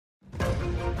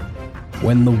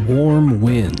When the warm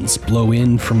winds blow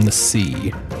in from the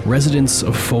sea, residents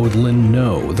of Fodlan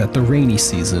know that the rainy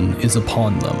season is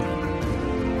upon them.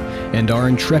 And our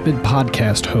intrepid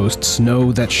podcast hosts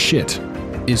know that shit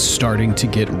is starting to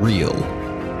get real.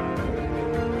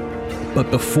 But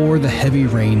before the heavy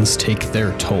rains take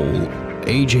their toll,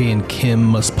 AJ and Kim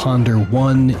must ponder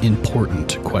one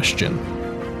important question.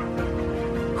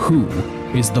 Who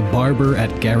is the barber at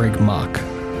Garreg Mach?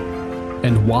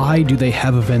 And why do they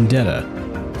have a vendetta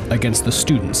against the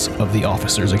students of the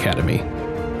Officers Academy?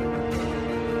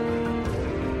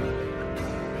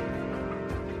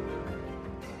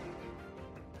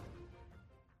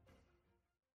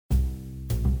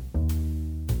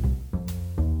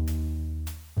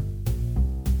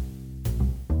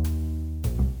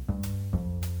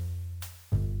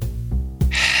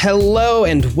 Hello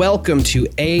and welcome to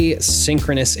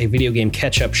Asynchronous, a video game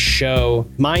catch-up show.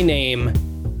 My name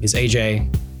is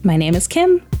AJ. My name is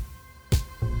Kim.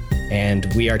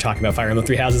 And we are talking about Fire Emblem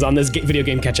Three Houses on this video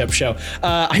game catch-up show.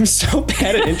 I'm so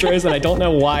bad at intros and I don't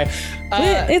know why.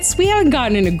 We haven't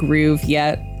gotten in a groove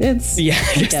yet. I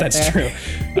guess that's true.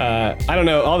 I don't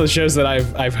know. All the shows that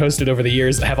I've hosted over the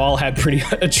years have all had pretty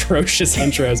atrocious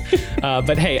intros.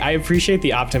 But hey, I appreciate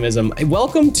the optimism.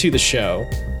 Welcome to the show,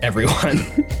 everyone.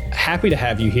 Happy to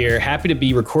have you here. Happy to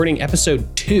be recording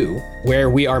episode 2, where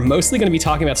we are mostly going to be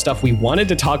talking about stuff we wanted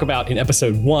to talk about in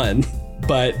episode 1,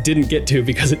 but didn't get to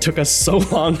because it took us so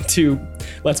long to,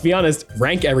 let's be honest,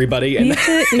 rank everybody. We need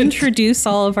to introduce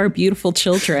all of our beautiful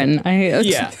children.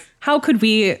 How could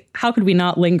we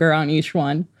not linger on each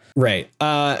one? Right.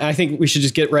 I think we should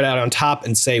just get right out on top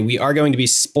and say we are going to be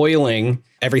spoiling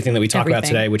everything that we talk about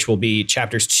today, which will be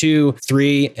chapters 2,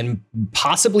 3, and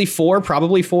possibly 4,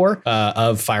 probably 4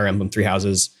 of Fire Emblem Three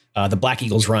Houses, the Black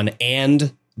Eagles run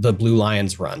and the Blue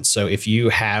Lions run. So if you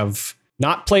have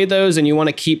not played those and you want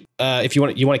to keep if you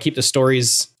want to keep the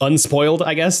stories unspoiled,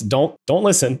 I guess don't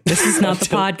listen. This is not the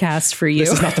podcast for you.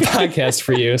 This is not the podcast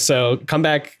for you. So come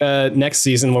back next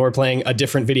season when we're playing a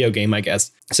different video game, I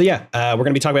guess. So yeah, we're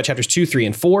going to be talking about chapters 2, 3,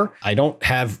 and 4. I don't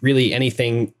have really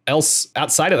anything else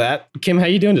outside of that. Kim, how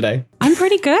you doing today? I'm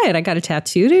pretty good. I got a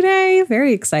tattoo today.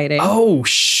 Very exciting. Oh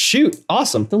shoot!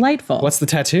 Awesome. Delightful. What's the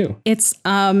tattoo? It's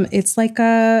like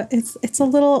it's a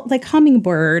little like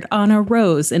hummingbird on a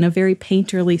rose in a very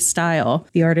painterly style.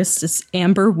 The artist is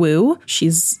Amber Wu.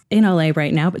 She's in LA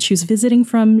right now, but she was visiting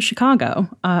from Chicago.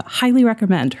 Highly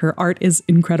recommend. Her art is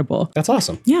incredible. That's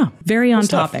awesome. Yeah, very on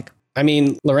topic. I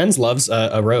mean, Lorenz loves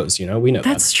a rose. You know, we know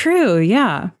that's true.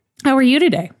 Yeah. How are you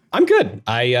today? I'm good.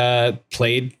 I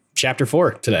played chapter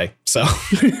 4 today, so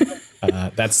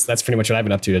that's pretty much what I've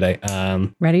been up to today.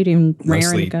 Ready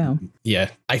to go. Yeah,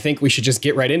 I think we should just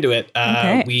get right into it.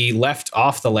 Okay. We left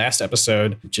off the last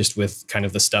episode just with kind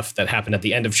of the stuff that happened at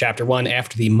the end of chapter 1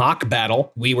 after the Mach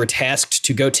battle. We were tasked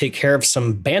to go take care of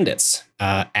some bandits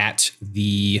at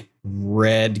the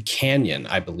Red Canyon,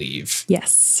 I believe.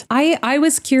 Yes. I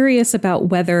was curious about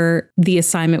whether the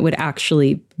assignment would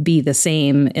actually be the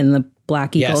same in the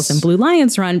Black Eagles and Blue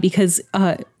Lions run, because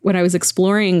when I was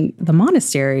exploring the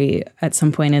monastery at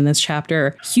some point in this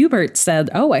chapter, Hubert said,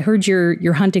 "Oh, I heard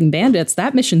you're hunting bandits.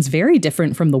 That mission's very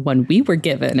different from the one we were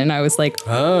given." And I was like,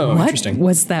 "Oh, what interesting.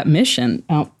 Was that mission?"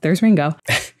 Oh, there's Ringo.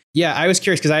 Yeah, I was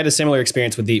curious because I had a similar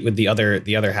experience with the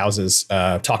other houses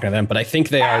talking to them, but I think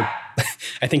they are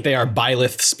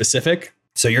Byleth specific.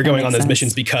 So you're going on those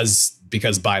missions because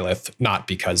Byleth, not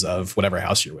because of whatever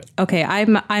house you're with. Okay,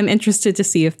 I'm interested to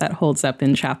see if that holds up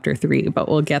in chapter 3, but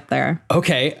we'll get there.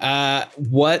 Okay,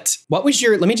 what was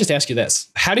your? Let me just ask you this: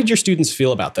 how did your students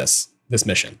feel about this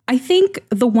mission? I think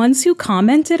the ones who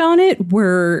commented on it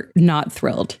were not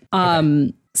thrilled.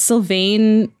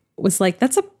 Sylvain was like,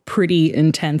 "That's a pretty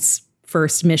intense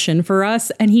first mission for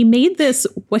us." And he made this,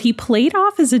 what he played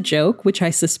off as a joke, which I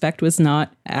suspect was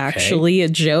not actually a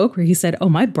joke, where he said, "Oh,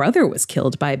 my brother was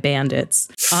killed by bandits."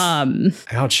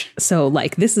 Ouch. So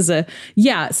like, this is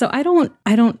so I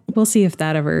don't, we'll see if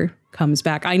that ever comes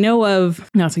back. I know of,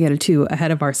 not to get too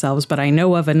ahead of ourselves, but I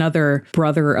know of another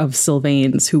brother of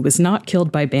Sylvain's who was not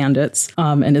killed by bandits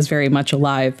and is very much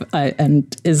alive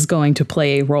and is going to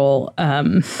play a role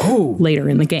later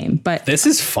in the game. But this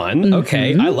is fun.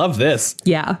 Okay, I love this.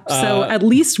 Yeah. So at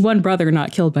least one brother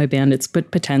not killed by bandits,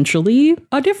 but potentially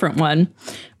a different one.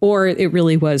 Or it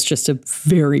really was just a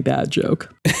very bad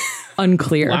joke.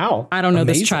 Unclear. Wow. I don't know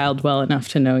this child well enough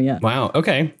to know yet. Wow.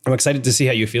 Okay. I'm excited to see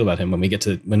how you feel about him when we get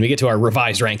to our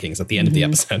revised rankings at the end of the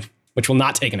episode, which will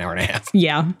not take an hour and a half.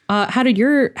 Yeah. How did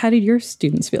your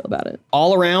students feel about it?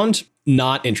 All around,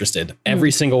 not interested.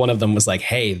 Every single one of them was like,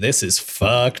 hey, this is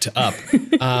fucked up.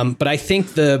 But I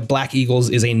think the Black Eagles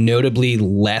is a notably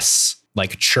less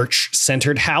like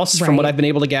church-centered house from what I've been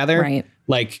able to gather. Right.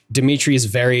 Like Dimitri is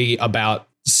very about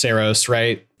Saros,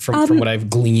 right? From what I've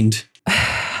gleaned.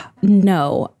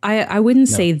 No, I wouldn't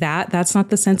say that. That's not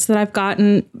the sense that I've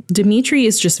gotten. Dimitri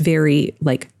is just very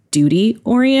like duty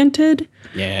oriented.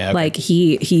 Yeah. Okay. Like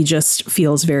he just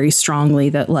feels very strongly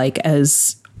that like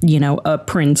as, you know, a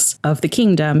prince of the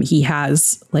kingdom, he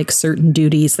has like certain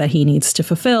duties that he needs to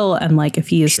fulfill. And like if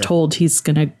he is told he's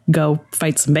going to go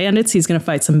fight some bandits, he's going to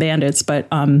fight some bandits. But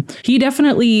he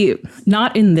definitely,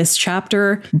 not in this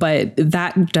chapter, but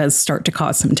that does start to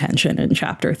cause some tension in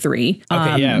chapter 3.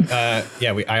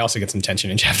 Okay, I also get some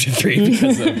tension in chapter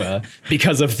 3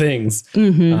 because of things.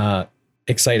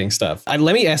 Exciting stuff.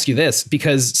 Let me ask you this,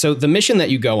 because so the mission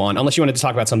that you go on, unless you wanted to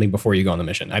talk about something before you go on the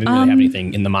mission, I didn't really have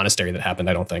anything in the monastery that happened,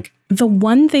 I don't think. The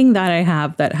one thing that I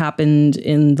have that happened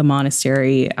in the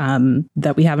monastery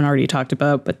that we haven't already talked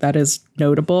about, but that is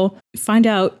notable, find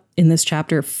out in this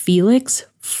chapter, Felix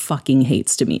fucking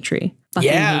hates Dimitri.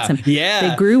 Hates him. Yeah.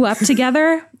 They grew up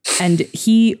together. And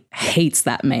he hates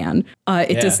that man.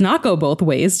 It does not go both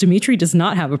ways. Dimitri does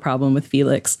not have a problem with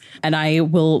Felix. And I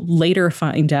will later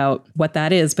find out what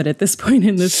that is. But at this point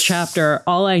in this chapter,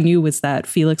 all I knew was that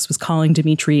Felix was calling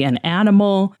Dimitri an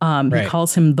animal. He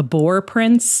calls him the Boar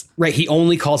Prince. Right. He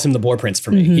only calls him the Boar Prince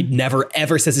for me. He never,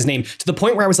 ever says his name, to the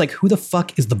point where I was like, who the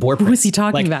fuck is the Boar Prince? Who is he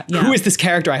talking about? Yeah. Who is this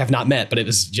character I have not met? But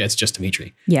it's just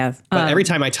Dimitri. Yeah. But every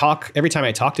time I talk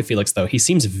to Felix, though, he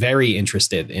seems very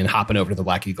interested in hopping over to the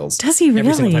Black Eagles. Does he really?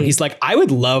 Every single time. He's like, I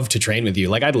would love to train with you.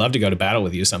 Like, I'd love to go to battle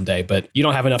with you someday, but you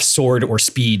don't have enough sword or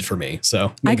speed for me.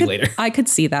 So maybe later. I could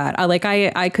see that.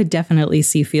 I could definitely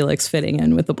see Felix fitting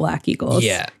in with the Black Eagles.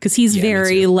 Yeah. Because he's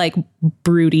very like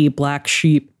broody black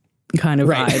sheep kind of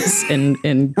vibes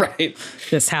in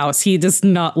this house. He does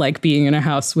not like being in a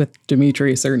house with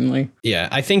Dimitri, certainly. Yeah.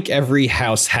 I think every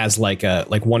house has like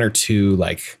one or two,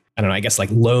 like, I don't know, I guess like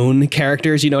lone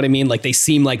characters, you know what I mean? Like they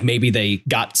seem like maybe they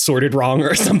got sorted wrong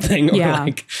or something. Or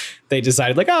like they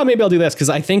decided like, oh, maybe I'll do this. Cause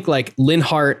I think like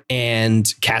Linhardt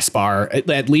and Caspar,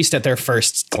 at least at their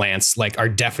first glance, like are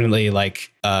definitely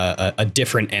like a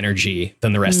different energy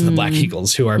than the rest of the Black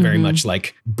Eagles, who are very much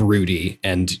like broody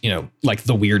and, you know, like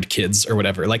the weird kids or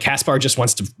whatever. Like Caspar just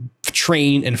wants to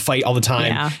train and fight all the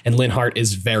time. And Linhardt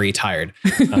is very tired.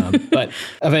 But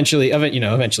eventually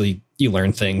you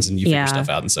learn things and you figure stuff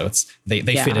out. And so they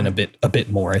fit in a bit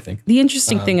more, I think. The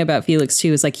interesting thing about Felix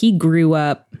too is like he grew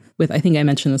up with, I think I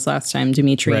mentioned this last time,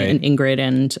 Dimitri and Ingrid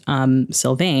and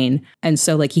Sylvain. And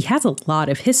so like he has a lot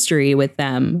of history with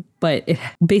them, but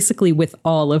basically with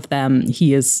all of them,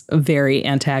 he is very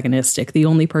antagonistic. The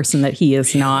only person that he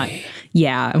is not.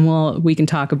 Yeah. And well, we can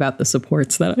talk about the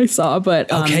supports that I saw, but.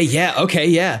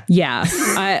 Yeah.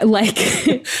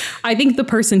 I think the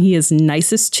person he is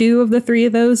nicest to of the three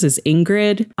of those is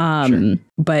Ingrid.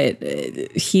 But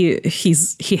he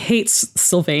hates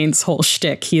Sylvain's whole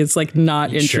shtick. He is like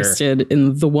not interested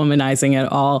in the womanizing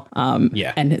at all.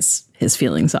 And his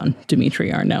feelings on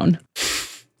Dimitri are known.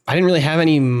 I didn't really have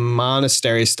any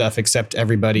monastery stuff, except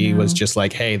everybody was just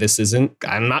like, hey,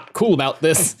 I'm not cool about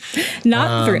this.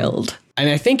 Not thrilled. And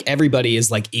I think everybody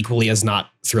is like equally as not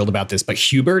thrilled about this, but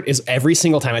Hubert is, every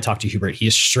single time I talk to Hubert, he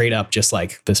is straight up just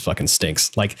like, this fucking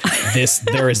stinks. Like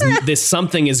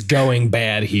something is going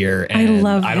bad here. And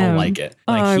I don't like it.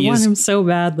 Like, I want him so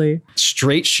badly.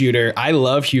 Straight shooter. I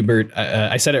love Hubert.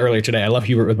 I said it earlier today. I love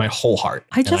Hubert with my whole heart.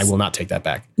 And I will not take that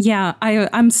back. Yeah,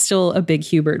 I'm still a big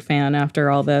Hubert fan after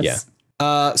all this.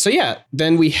 Yeah.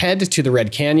 Then we head to the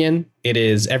Red Canyon. It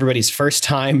is everybody's first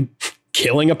time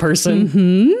killing a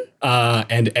person.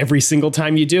 And every single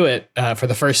time you do it, for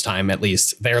the first time at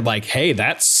least, they're like, hey,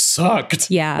 that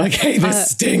sucked. Yeah. Like, hey,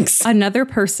 this stinks. Another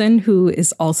person who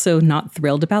is also not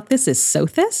thrilled about this is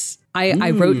Sothis.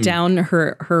 I wrote down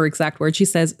her exact words. She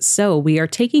says, "So we are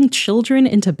taking children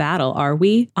into battle, are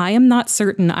we? I am not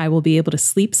certain I will be able to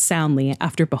sleep soundly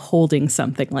after beholding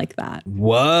something like that."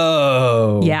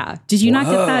 Whoa. Yeah. Did you not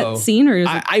get that scene? Or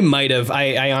I might have.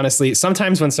 I honestly,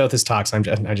 sometimes when Sothis talks, I'm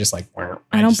just like,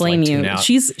 I don't blame you.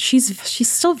 She's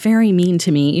still very mean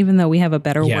to me, even though we have a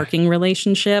better working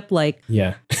relationship. Like,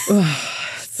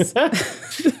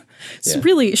 it's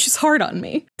really, she's hard on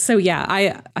me. So yeah,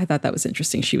 I thought that was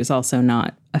interesting. She was also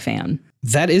not a fan.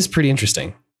 That is pretty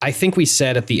interesting. I think we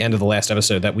said at the end of the last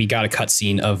episode that we got a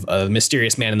cutscene of a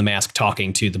mysterious man in the mask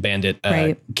talking to the bandit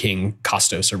King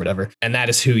Kostos or whatever. And that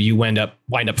is who you wind up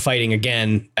fighting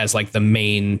again as like the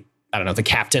main I don't know, the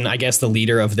captain, I guess, the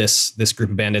leader of this group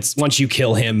of bandits. Once you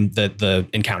kill him, the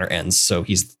encounter ends. So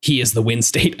he is the win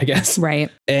state, I guess. Right.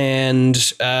 And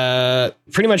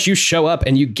pretty much you show up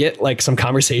and you get like some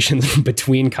conversations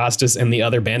between Costas and the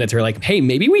other bandits who are like, hey,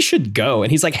 maybe we should go.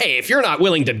 And he's like, hey, if you're not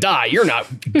willing to die, you're not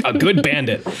a good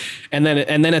bandit. And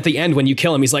then at the end, when you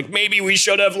kill him, he's like, maybe we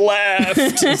should have left.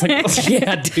 It's like, oh,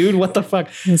 yeah, dude, what the fuck?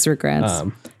 His regrets.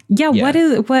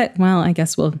 Well, I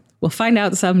guess we'll find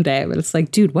out someday, but it's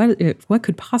like, dude, what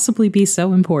could possibly be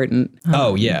so important?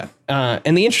 Oh, yeah.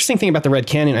 And the interesting thing about the Red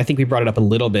Canyon, I think we brought it up a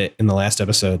little bit in the last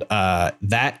episode.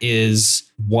 That is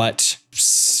what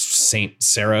Saint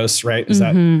Saros, right? Is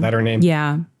that her name?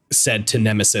 Yeah. Said to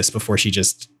Nemesis before she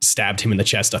just stabbed him in the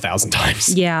chest 1,000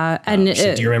 times. Yeah. And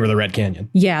do you remember the Red Canyon?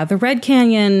 Yeah. The Red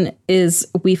Canyon is,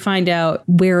 we find out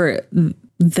where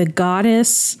the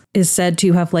goddess is said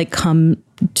to have like come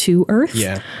to Earth,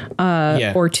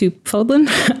 or to Fodlan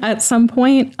at some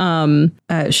point.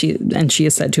 She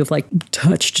is said to have like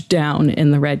touched down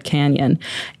in the Red Canyon.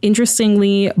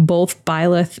 Interestingly, both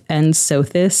Byleth and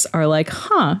Sothis are like,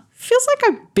 feels like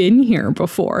I've been here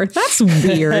before. That's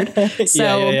weird.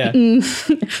 So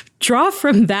draw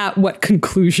from that what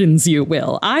conclusions you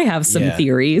will. I have some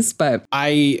theories, but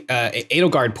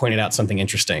Edelgard pointed out something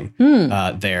interesting.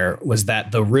 There was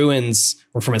that the ruins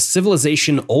were from a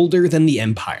civilization older than the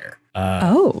Empire.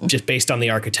 Just based on the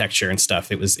architecture and stuff.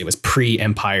 It was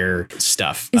pre-Empire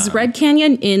stuff. Is Red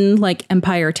Canyon in like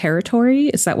Empire territory?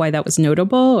 Is that why that was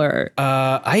notable? Or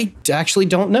I actually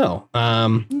don't know.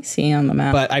 Let me see on the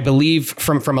map. But I believe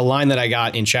from a line that I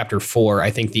got in chapter 4,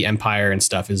 I think the Empire and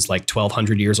stuff is like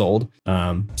 1,200 years old.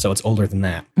 So it's older than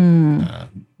that,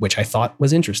 which I thought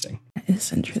was interesting. That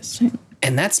is interesting.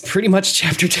 And that's pretty much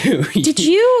chapter 2. Did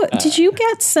you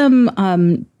get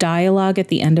some dialogue at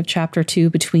the end of chapter 2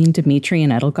 between Dimitri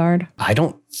and Edelgard? I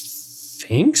don't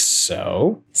think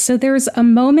so. So there's a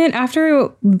moment after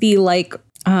the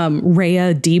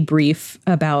Rhea debrief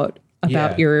about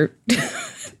your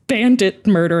bandit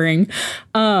murdering.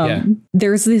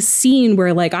 There's this scene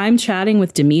where like I'm chatting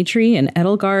with Dimitri and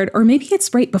Edelgard, or maybe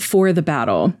it's right before the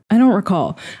battle. I don't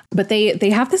recall. But they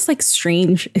have this like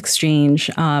strange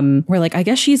exchange where like I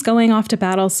guess she's going off to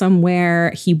battle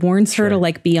somewhere. He warns her to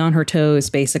like be on her toes,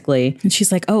 basically. And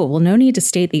she's like, oh, well, no need to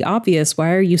state the obvious.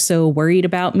 Why are you so worried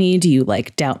about me? Do you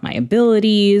like doubt my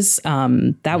abilities?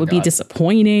 That would be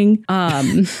disappointing.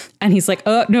 And he's like,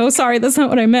 oh, no, sorry, that's not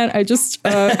what I meant. I just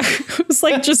was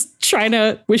like just trying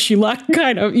to wish you luck,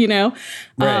 kind of, you know?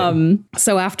 Right.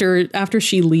 So after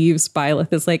she leaves,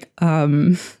 Byleth is like,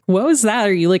 what was that?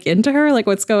 Are you like into her? Like,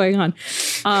 what's going on?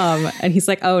 And he's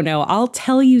like, oh no, I'll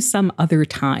tell you some other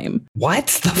time. What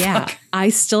the fuck? I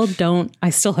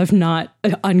still have not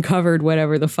uncovered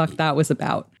whatever the fuck that was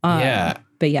about.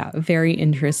 But yeah, very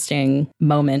interesting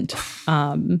moment.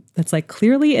 That's like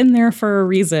clearly in there for a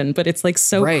reason, but it's like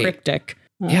so cryptic.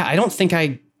 Yeah, I don't think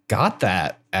I got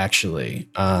that actually,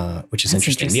 which is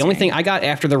interesting. The only thing I got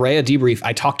after the Rhea debrief,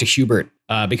 I talked to Hubert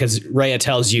because Rhea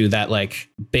tells you that like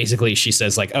basically she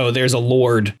says like, oh, there's a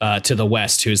lord to the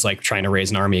west who's like trying to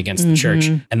raise an army against the church.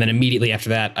 And then immediately after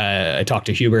that, I talked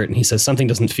to Hubert and he says something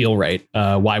doesn't feel right.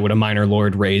 Why would a minor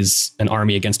lord raise an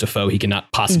army against a foe he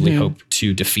cannot possibly hope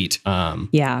to defeat? And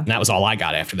that was all I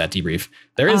got after that debrief.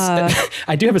 There is,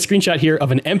 I do have a screenshot here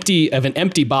of an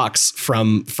empty box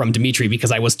from Dimitri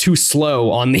because I was too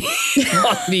slow on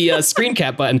the screen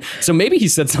cap button. So maybe he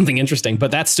said something interesting,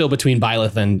 but that's still between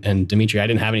Byleth and Dimitri. I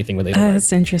didn't have anything with it.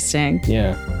 That's interesting.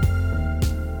 Yeah.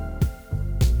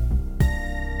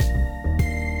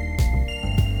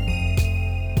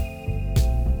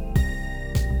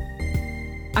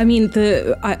 I mean,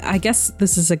 I guess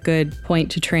this is a good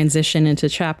point to transition into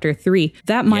chapter 3.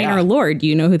 That minor lord, do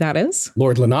you know who that is?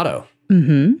 Lord Lonato.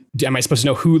 Mm-hmm. Am I supposed to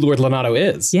know who Lord Lonato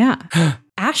is? Yeah.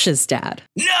 Ash's dad.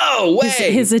 No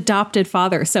way. His adopted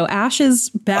father. So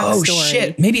Ash's backstory. Oh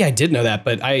shit. Maybe I did know that,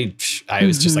 but I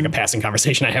was just like a passing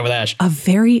conversation I had with Ash. A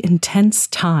very intense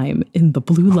time in the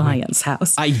Blue Lions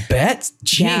house. I bet.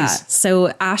 Jeez. Yeah.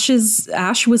 So Ash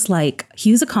was like,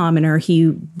 he was a commoner.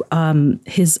 He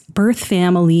his birth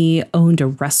family owned a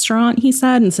restaurant, he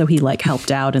said, and so he like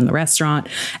helped out in the restaurant.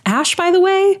 Ash, by the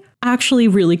way, actually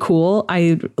really cool.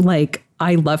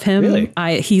 I love him.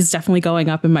 Really? He's definitely going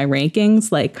up in my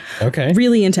rankings, like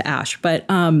really into Ash. But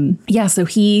so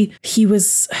he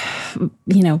was,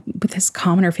 with his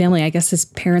commoner family, I guess his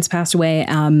parents passed away.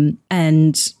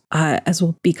 And as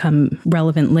will become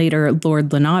relevant later, Lord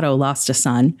Lonato lost a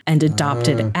son and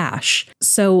adopted Ash.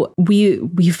 So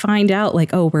we find out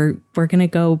like, oh, we're going to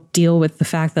go deal with the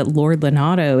fact that Lord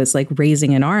Lonato is like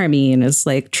raising an army and is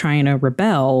like trying to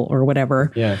rebel or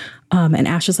whatever. Yeah. And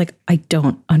Ash is like, I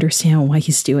don't understand why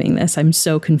he's doing this. I'm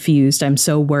so confused. I'm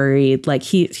so worried. Like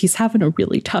he's having a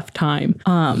really tough time.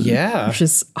 Which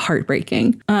is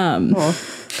heartbreaking.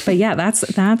 But yeah,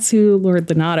 that's who Lord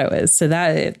Lonato is. So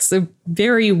that it's a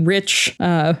very rich,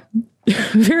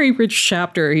 very rich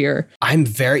chapter here. I'm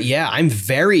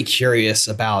very curious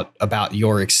about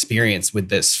your experience with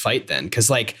this fight then. Cause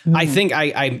like, I think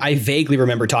I vaguely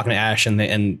remember talking to Ash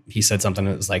and he said something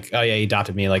that was like, oh yeah, he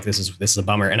adopted me. Like this is a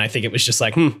bummer. And I think it was just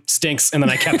like, stinks. And then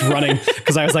I kept running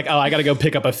cause I was like, oh, I got to go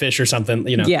pick up a fish or something,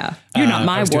 you know? Yeah. You're not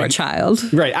my war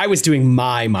child. Right. I was doing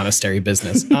my monastery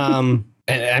business.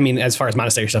 And I mean, as far as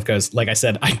monastery stuff goes, like I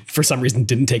said, I, for some reason,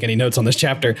 didn't take any notes on this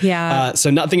chapter. Yeah.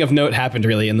 So nothing of note happened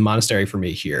really in the monastery for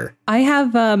me here. I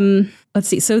have, let's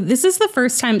see. So this is the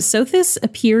first time Sothis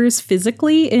appears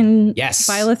physically in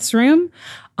Byleth's room.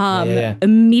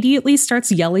 Immediately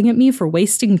starts yelling at me for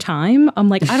wasting time. I'm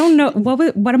like, I don't know.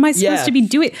 What am I supposed to be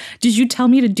doing? Did you tell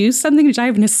me to do something? Did I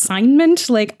have an assignment?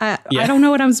 Like, I don't know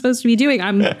what I'm supposed to be doing.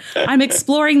 I'm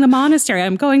exploring the monastery.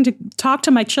 I'm going to talk to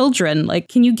my children. Like,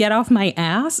 can you get off my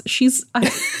ass? She's,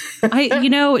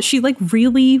 she like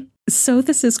really,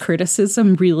 Sothis's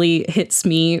criticism really hits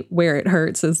me where it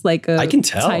hurts as like a I can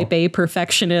tell. Type A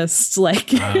perfectionist. Like,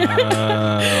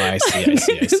 I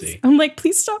see. I'm like,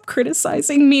 please stop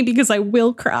criticizing me because I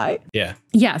will cry. Yeah.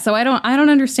 Yeah. So I don't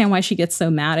understand why she gets so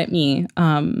mad at me.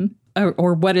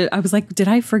 Or what I was like, did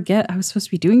I forget I was supposed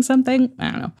to be doing something?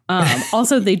 I don't know.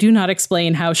 Also, they do not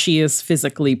explain how she is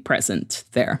physically present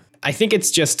there. I think it's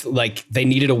just like they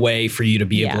needed a way for you to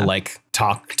be able to like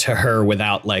talk to her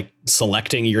without like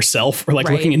selecting yourself or like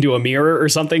looking into a mirror or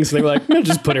something. So they were like, we'll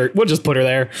just put her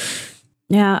there.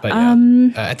 Yeah. But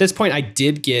at this point, I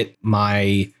did get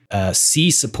my C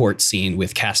support scene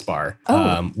with Caspar,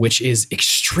 which is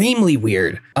extremely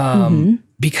weird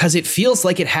because it feels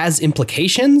like it has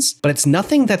implications, but it's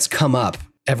nothing that's come up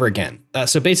ever again.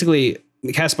 So basically,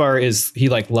 Caspar he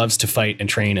like loves to fight and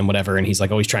train and whatever. And he's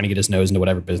like always trying to get his nose into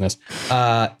whatever business.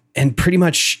 And pretty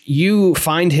much you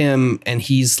find him and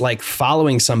he's like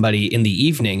following somebody in the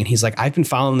evening. And he's like, I've been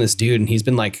following this dude and he's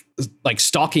been like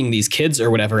stalking these kids or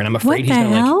whatever. And I'm afraid he's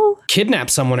going to like kidnap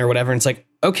someone or whatever. And it's like,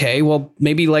 okay, well,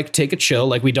 maybe like take a chill.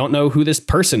 Like we don't know who this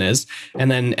person is.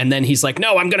 And then he's like,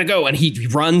 no, I'm going to go. And he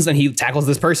runs and he tackles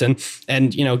this person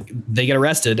and, they get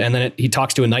arrested. And then he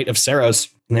talks to a knight of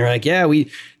Seros. And they're like, yeah,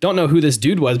 we don't know who this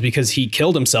dude was because he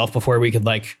killed himself before we could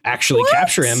like actually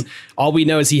capture him. All we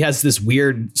know is he has this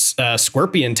weird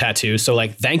scorpion tattoo. So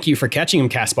like, thank you for catching him,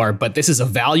 Caspar. But this is a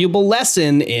valuable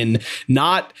lesson in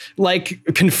not like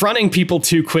confronting people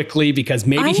too quickly because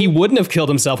maybe he wouldn't have killed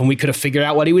himself and we could have figured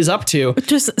out what he was up to.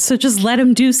 Just let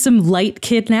him do some light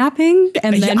kidnapping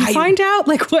and then find out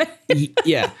like what.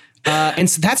 Yeah. And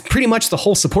so that's pretty much the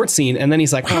whole support scene. And then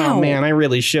he's like, oh man, I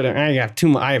really shouldn't. I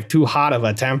have too hot of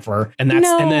a temper. And that's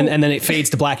and then it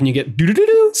fades to black and you get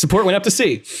support went up to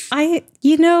C.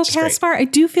 Caspar, I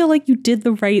do feel like you did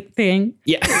the right thing.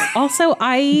 Yeah. Also,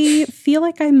 I feel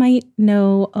like I might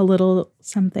know a little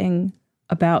something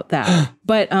about that.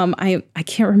 But I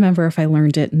can't remember if I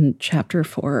learned it in chapter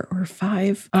 4 or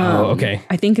 5. Okay.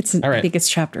 I think it's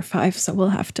chapter 5, so we'll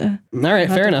have to. All right,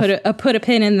 fair enough. Put a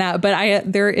pin in that. But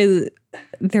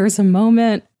there's a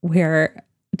moment where,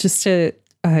 just to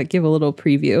give a little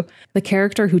preview, the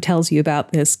character who tells you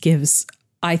about this gives,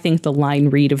 I think, the line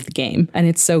read of the game, and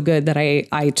it's so good that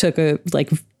I took a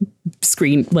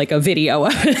screen, like a video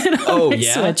of it on my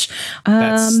Switch.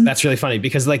 That's really funny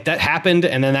because like that happened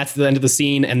and then that's the end of the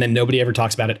scene and then nobody ever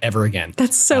talks about it ever again.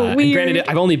 That's so weird. Granted,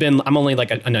 I'm only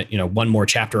like one more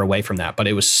chapter away from that, but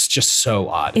it was just so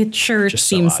odd. It sure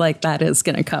seems like that is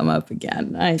going to come up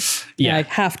again. I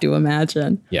have to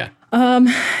imagine. Yeah.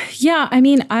 I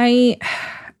mean, I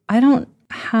don't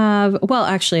have, well,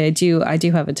 actually I do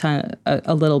have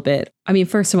a little bit. I mean,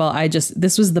 first of all,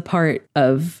 this was the part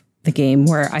of the game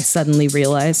where I suddenly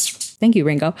realized, thank you,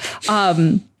 Ringo,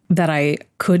 that I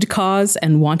could cause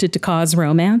and wanted to cause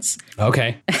romance.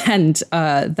 Okay. And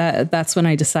that's when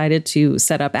I decided to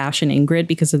set up Ash and Ingrid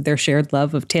because of their shared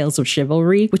love of Tales of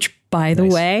Chivalry, which, by the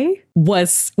way,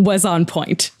 was on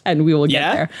point. And we will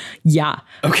get there. Yeah.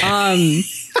 Okay.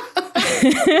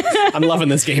 I'm loving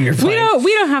this game you're playing.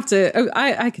 We don't have to.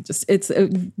 I could just. It's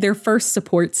their first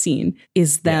support scene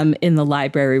is them in the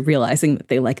library realizing that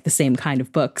they like the same kind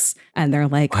of books, and they're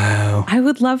like, "Wow, I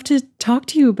would love to talk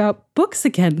to you about books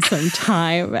again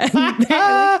sometime." And they're like,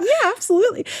 "Yeah,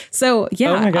 absolutely." So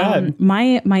yeah, oh my God.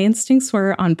 My instincts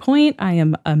were on point. I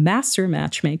am a master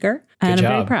matchmaker. And I'm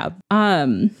very proud.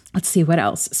 Let's see what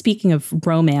else. Speaking of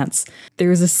romance,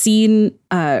 there's a scene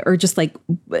or just like,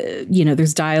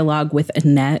 there's dialogue with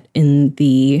Annette in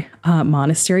the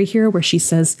monastery here where she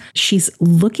says she's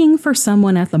looking for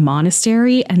someone at the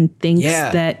monastery and thinks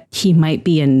that he might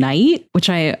be a knight, which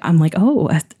I'm like, oh,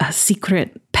 a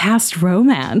secret past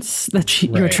romance that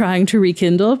you're trying to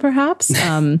rekindle, perhaps.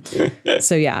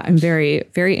 So yeah, I'm very,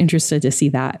 very interested to see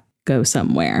that go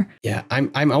somewhere. Yeah,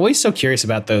 I'm always so curious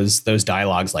about those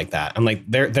dialogues like that. I'm like,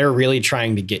 they're really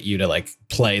trying to get you to like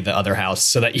play the other house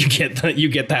so that you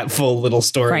get that full little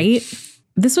story. Right.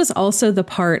 This was also the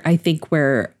part, I think,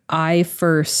 where I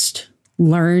first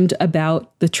learned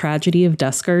about the tragedy of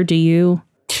Duscur. Do you?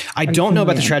 I don't know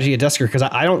about the tragedy of Duscur because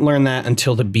I don't learn that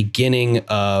until the beginning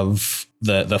of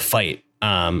the fight.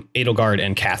 Edelgard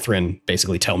and Catherine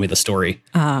basically tell me the story.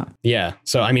 Yeah.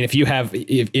 So, I mean, if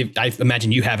I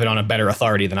imagine you have it on a better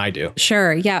authority than I do.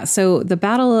 Sure. Yeah. So the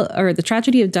battle or the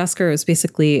tragedy of Duscur was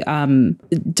basically,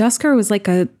 Duscur was like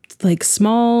a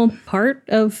small part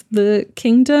of the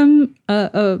kingdom.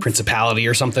 Principality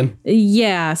or something.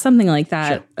 Yeah. Something like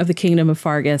that of the kingdom of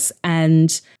Fargus.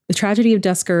 And the tragedy of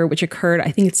Duscur, which occurred, I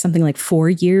think it's something like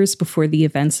 4 years before the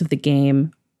events of the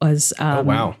game, was oh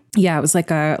wow. Yeah, it was like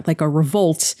a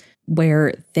revolt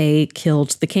where they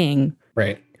killed the king,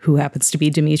 right? Who happens to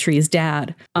be Dimitri's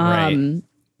dad. Right. And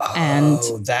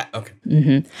that okay.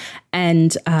 Mm-hmm.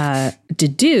 And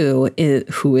Dedue,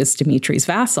 who is Dimitri's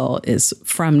vassal, is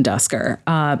from Duscur.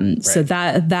 So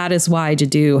that is why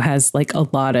Dedue has like a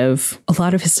lot of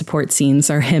his support scenes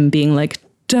are him being like,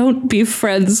 don't be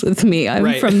friends with me.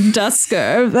 I'm from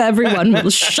Duscur. Everyone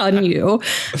will shun you.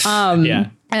 Yeah.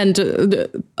 And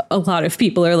a lot of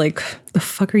people are like, the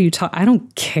fuck are you talking? I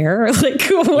don't care. Like,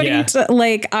 what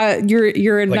are you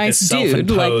you're a like nice dude.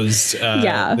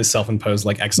 The self-imposed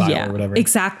like exile or whatever.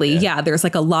 Exactly. Yeah. There's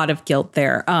like a lot of guilt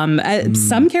there.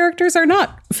 Some characters are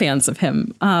not fans of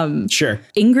him. Sure.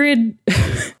 Ingrid,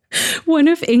 one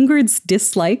of Ingrid's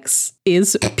dislikes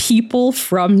is people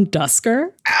from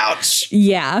Duscur. Ouch.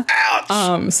 Yeah.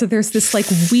 Ouch. So there's this like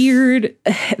weird,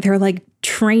 they're like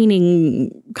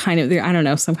training kind of, I don't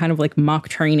know, some kind of like mock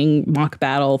training, mock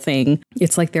battle thing.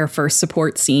 It's like their first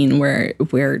support scene where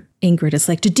Ingrid is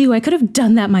like, Dedue, I could have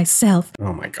done that myself.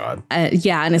 Oh my God.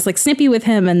 Yeah. And it's like snippy with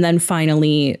him. And then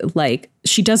finally, like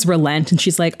she does relent and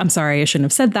she's like, I'm sorry, I shouldn't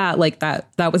have said that. Like that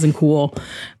wasn't cool.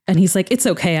 And he's like, it's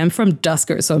okay. I'm from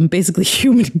Duscur, so I'm basically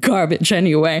human garbage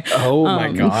anyway. Oh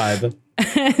my God.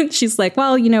 And she's like,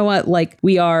 well, you know what? Like,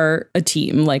 we are a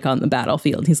team, like, on the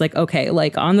battlefield. He's like, okay,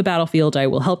 like, on the battlefield, I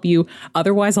will help you.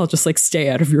 Otherwise, I'll just, like, stay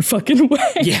out of your fucking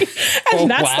way. Yeah. And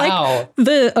that's, like,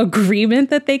 the agreement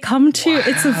that they come to. Wow.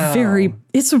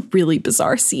 It's a really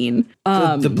bizarre scene.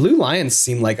 The Blue Lions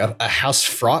seem like a house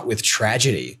fraught with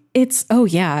tragedy.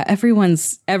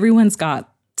 Everyone's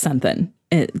got something.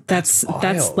 That's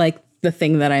like the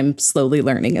thing that I'm slowly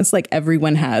learning. It's like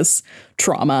everyone has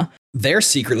trauma. They're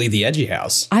secretly the edgy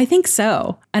house. I think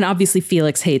so. And obviously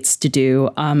Felix hates Dedue,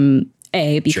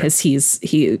 because he's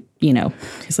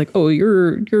like, oh,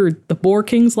 you're the Boar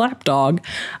King's lapdog.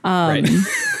 Right.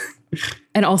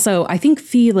 And also I think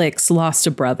Felix lost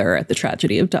a brother at the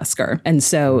tragedy of Duscur. And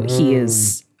so he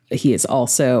is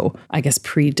also, I guess,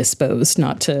 predisposed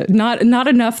not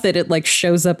enough that it like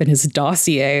shows up in his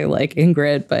dossier like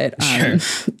Ingrid, but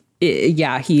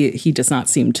he does not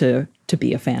seem to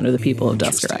be a fan of the people of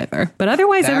Duscur either. But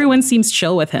otherwise, everyone seems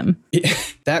chill with him.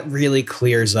 That really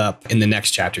clears up in the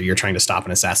next chapter. You're trying to stop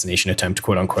an assassination attempt,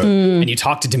 quote unquote. And you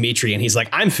talk to Dimitri and he's like,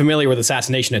 I'm familiar with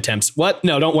assassination attempts. What?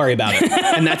 No, don't worry about it.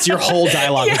 And that's your whole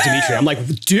dialogue with Dimitri. I'm like,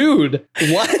 dude,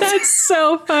 what? That's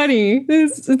so funny.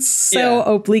 It's so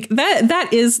oblique. That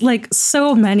is like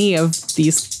so many of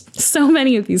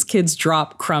these kids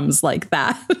drop crumbs like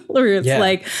that, where it's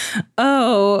like,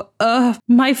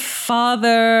 my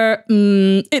father,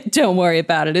 don't worry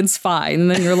about it. It's fine.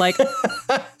 And then you're like,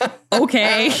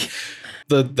 okay.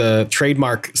 The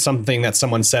trademark something that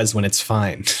someone says when it's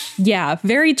fine. Yeah.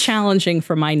 Very challenging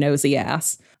for my nosy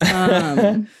ass.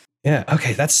 Yeah.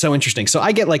 Okay. That's so interesting. So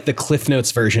I get like the Cliff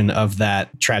Notes version of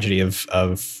that tragedy of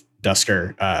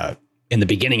Duscur, in the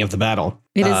beginning of the battle.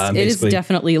 It is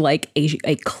definitely like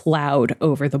a cloud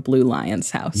over the Blue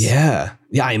Lion's house. Yeah.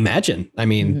 Yeah, I imagine. I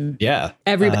mean, yeah.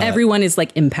 Everyone is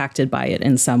like impacted by it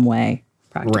in some way,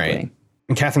 practically. Right.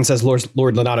 And Catherine says Lord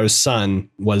Lonato's son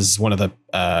was one of the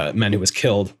men who was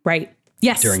killed. Right.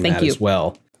 Yes, during that as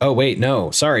well. Oh, wait,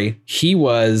 no, sorry. He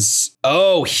was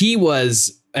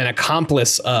an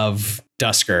accomplice of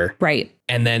Duscur. Right.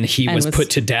 And then he was put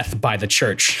to death by the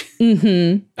church.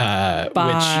 By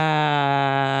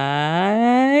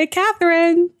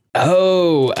Catherine.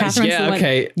 Oh, Catherine's yeah,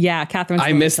 okay. Yeah, Catherine's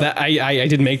I missed that. I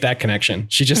didn't make that connection.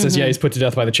 She just says, yeah, he's put to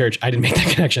death by the church. I didn't make that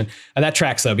connection. That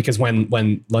tracks, though, because when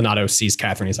Lonato sees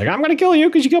Catherine, he's like, I'm going to kill you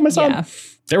because you killed my son. Yeah.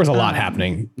 There was a lot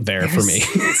happening there for me.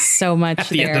 So much at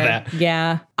the there. end of that.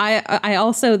 Yeah. I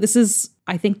also, this is,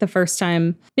 I think the first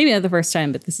time, maybe not the first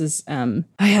time, but this is, I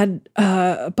had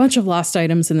a bunch of lost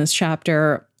items in this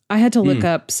chapter. I had to look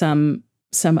up some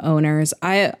owners.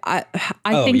 I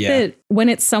think that when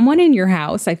it's someone in your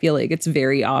house, I feel like it's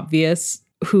very obvious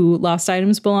who lost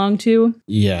items belong to.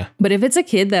 Yeah. But if it's a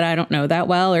kid that I don't know that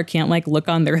well or can't like look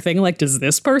on their thing, like, does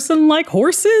this person like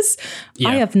horses? Yeah.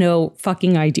 I have no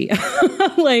fucking idea.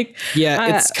 Like,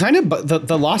 yeah, it's kind of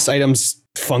the lost items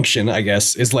function, I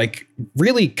guess, is like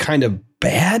really kind of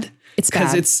bad. It's bad.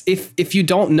 Because it's if you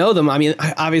don't know them, I mean,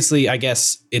 obviously, I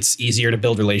guess it's easier to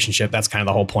build relationship. That's kind of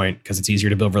the whole point, because it's easier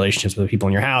to build relationships with the people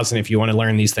in your house. And if you want to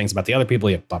learn these things about the other people,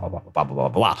 you blah, blah, blah, blah, blah, blah,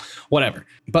 blah, whatever.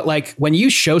 But like when you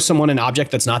show someone an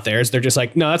object that's not theirs, they're just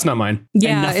like, no, that's not mine.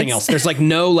 Yeah, and nothing else. There's like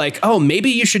no like, oh, maybe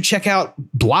you should check out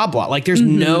blah, blah. Like there's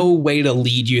no way to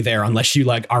lead you there unless you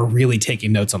like are really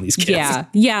taking notes on these kids. Yeah.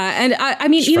 Yeah. And I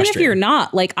mean, even if you're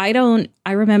not, like, I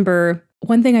remember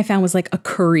one thing I found was like a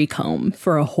curry comb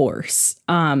for a horse.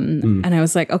 And I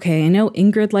was like, okay, I know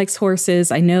Ingrid likes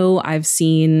horses. I know I've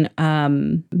seen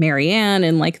Marianne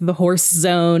in like the horse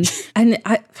zone. And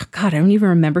I don't even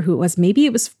remember who it was. Maybe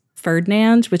it was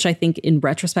Ferdinand, which I think in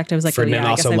retrospect, I was like, Ferdinand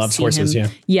also loves horses.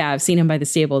 Him. Yeah, I've seen him by the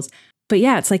stables. But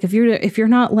yeah, it's like if you're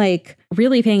not like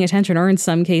really paying attention, or in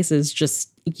some cases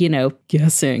just, you know,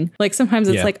 guessing. Like sometimes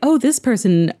it's like, oh, this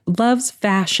person loves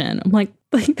fashion. I'm like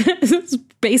it's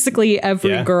basically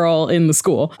every girl in the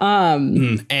school.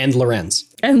 And Lorenz.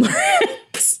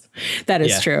 That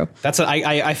is true. That's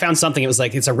I found something. It was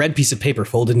like, it's a red piece of paper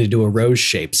folded into a rose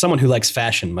shape. Someone who likes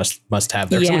fashion must have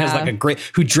there. Someone has like a great,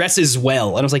 who dresses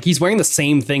well. And I was like, he's wearing the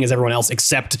same thing as everyone else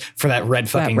except for that red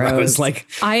fucking rose. Like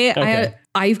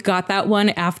I've got that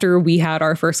one after we had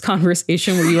our first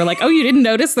conversation where you were like, oh, you didn't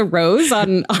notice the rose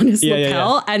on his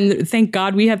lapel? Yeah. And thank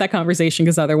God we had that conversation,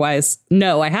 because otherwise,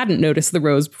 no, I hadn't noticed the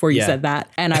rose before you said that.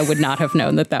 And I would not have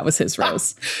known that was his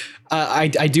rose.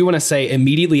 I do want to say,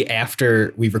 immediately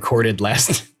after we recorded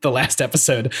the last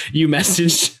episode, you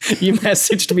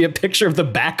messaged me a picture of the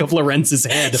back of Lorenz's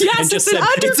head. Yes, and just said,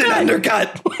 it's an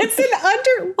undercut. Why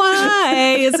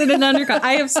is it an undercut?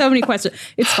 I have so many questions.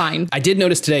 It's fine. I did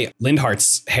notice today,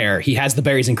 Lindhart's hair, he has the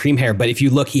berries and cream hair, but if you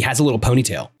look, he has a little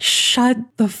ponytail. Shut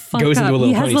the fuck Goes up. Into a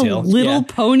little ponytail. He has a little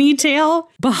ponytail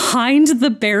behind the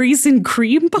berries and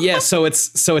cream box? Yeah, so it's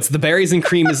the berries and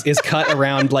cream is cut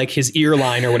around like his ear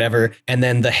line or whatever. And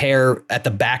then the hair at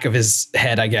the back of his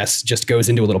head, I guess, just goes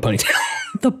into a little ponytail.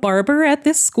 The barber at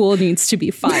this school needs to be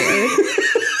fired.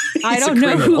 I don't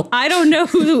know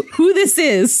who this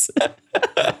is. But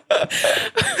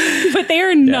they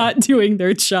are not doing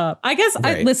their job. I guess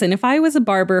listen, if I was a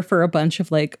barber for a bunch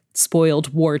of like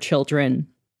spoiled war children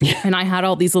and I had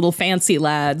all these little fancy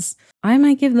lads, I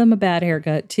might give them a bad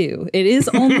haircut too. It is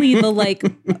only the like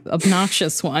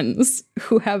obnoxious ones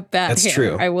who have bad hair. That's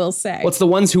true. I will say. Well, it's the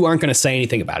ones who aren't going to say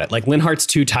anything about it. Like Linhart's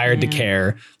too tired to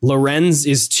care. Lorenz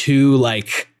is too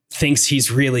like thinks he's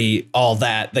really all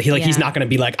that he's not going to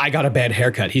be like, I got a bad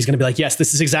haircut. He's going to be like, yes,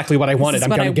 this is exactly what I wanted. I'm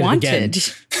going to get it again.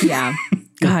 Yeah.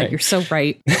 God, you're so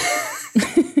right.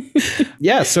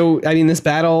 Yeah, so I mean, this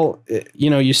battle, you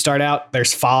know, you start out,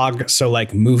 there's fog, so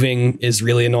like moving is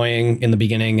really annoying in the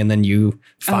beginning, and then you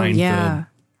find the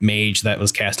mage that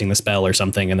was casting the spell or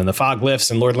something, and then the fog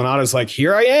lifts, and Lord Lonato's like,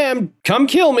 here I am, come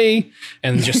kill me,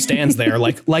 and just stands there.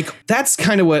 like that's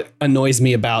kind of what annoys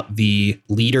me about the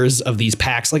leaders of these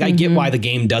packs. Like I get why the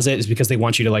game does it, is because they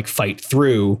want you to like fight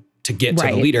through to get to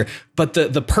the leader, but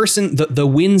the person, the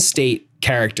win state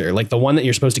character, like the one that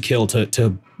you're supposed to kill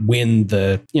to win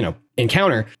the, you know,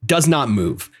 encounter, does not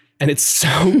move. And it's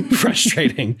so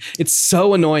frustrating. It's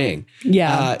so annoying.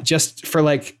 Yeah. Just for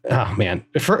like, oh man,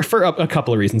 for a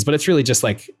couple of reasons, but it's really just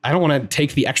like, I don't want to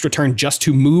take the extra turn just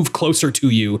to move closer to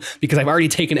you because I've already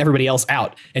taken everybody else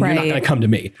out and you're not going to come to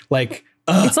me. Like,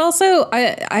 it's also,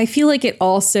 I feel like it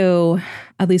also,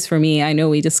 at least for me, I know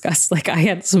we discussed, like I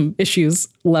had some issues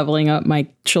leveling up my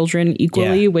children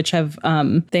equally, which have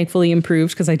thankfully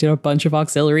improved because I did a bunch of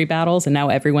auxiliary battles and now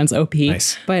everyone's OP.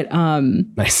 Nice. But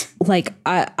like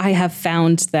I have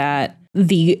found that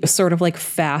the sort of like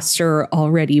faster,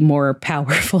 already more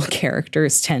powerful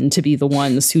characters tend to be the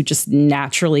ones who just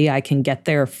naturally I can get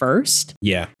there first.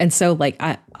 Yeah. And so like,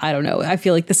 I don't know. I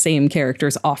feel like the same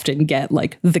characters often get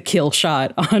like the kill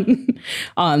shot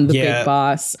on the big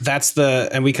boss. That's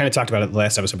and we kind of talked about it the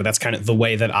last episode, but that's kind of the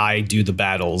way that I do the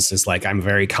battles is like, I'm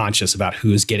very conscious about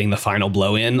who's getting the final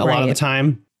blow in a lot of the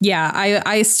time. Yeah,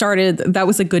 I started, that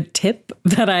was a good tip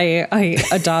that I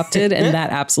adopted, and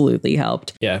that absolutely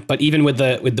helped. Yeah, but even with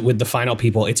the final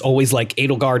people, it's always like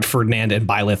Edelgard, Ferdinand, and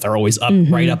Byleth are always up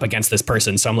right up against this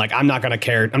person. So I'm like, I'm not gonna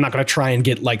care. I'm not gonna try and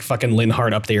get like fucking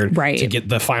Linhardt up there to get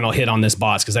the final hit on this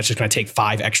boss, because that's just gonna take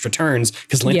 5 extra turns,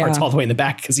 because Linhardt's all the way in the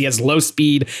back because he has low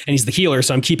speed and he's the healer.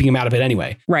 So I'm keeping him out of it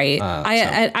anyway. Right.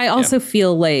 I also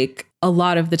feel like a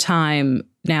lot of the time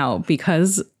now,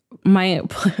 because my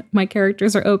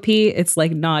characters are OP, it's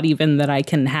like not even that I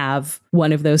can have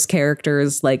one of those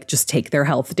characters like just take their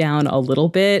health down a little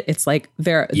bit. It's like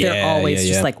they're always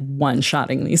just like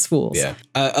one-shotting these fools. Yeah.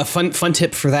 A fun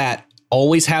tip for that: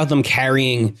 always have them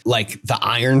carrying like the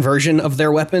iron version of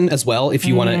their weapon as well, if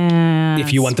you want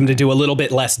them to do a little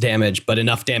bit less damage, but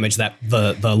enough damage that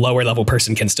the lower level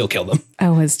person can still kill them. I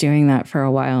was doing that for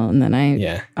a while, and then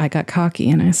I got cocky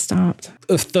and I stopped.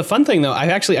 The fun thing though,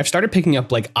 I've started picking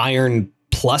up like iron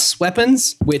plus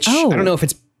weapons, which I don't know if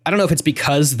it's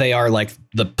because they are like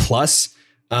the plus,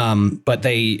 but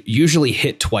they usually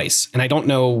hit twice, and I don't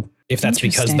know if that's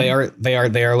because they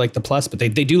are like the plus, but they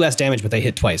do less damage, but they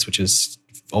hit twice, which is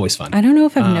always fun. I don't know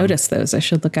if I've noticed those. I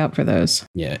should look out for those.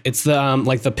 Yeah, it's the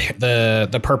like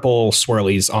the purple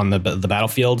swirlies on the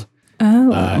battlefield.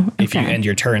 If you end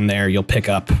your turn there, you'll pick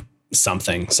up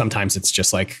something. Sometimes it's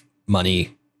just like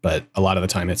money, but a lot of the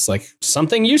time it's like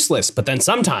something useless. But then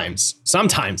sometimes it's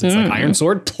like Iron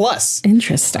Sword plus.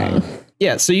 Interesting.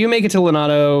 Yeah, so you make it to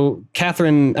Lonato.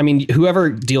 Catherine, I mean,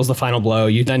 whoever deals the final blow,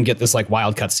 you then get this like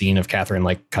wild cutscene of Catherine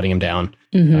like cutting him down.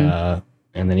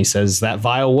 And then he says, "That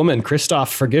vile woman,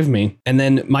 Kristoff, forgive me." And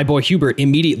then my boy Hubert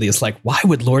immediately is like, why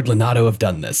would Lord Lonato have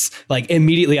done this? Like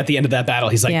immediately at the end of that battle,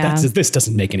 he's like, this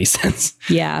doesn't make any sense.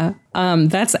 Yeah.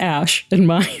 That's Ash in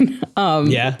mine.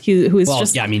 Who is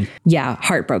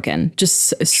heartbroken,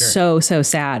 just so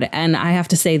sad. And I have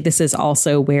to say, this is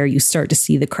also where you start to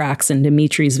see the cracks in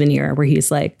Dimitri's veneer, where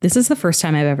he's like, this is the first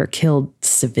time I've ever killed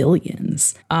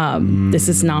civilians. This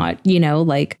is not,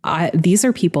 these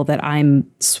are people that I'm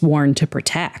sworn to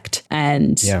protect.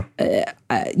 And,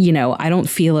 I don't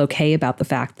feel okay about the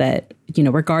fact that,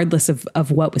 regardless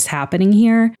of what was happening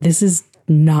here, this is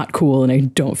not cool, and I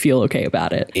don't feel okay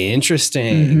about it.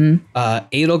 Interesting.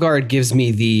 Edelgard gives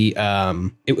me the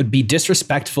it would be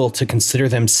disrespectful to consider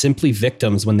them simply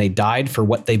victims when they died for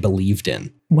what they believed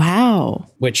in. Wow.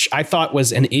 Which I thought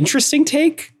was an interesting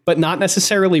take, but not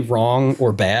necessarily wrong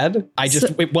or bad.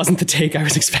 It wasn't the take I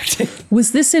was expecting.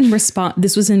 Was this in response?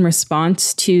 This was in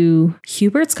response to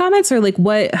Hubert's comments, or like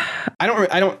what?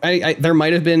 There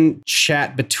might have been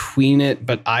chat between it,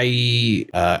 but I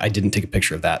didn't take a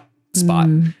picture of that spot.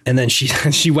 And then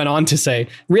she went on to say,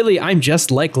 "Really, I'm just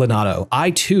like Lonato. I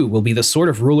too will be the sort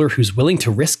of ruler who's willing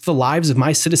to risk the lives of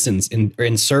my citizens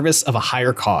in service of a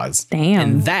higher cause."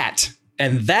 Damn.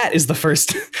 And that is the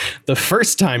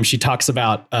first time she talks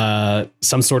about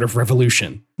some sort of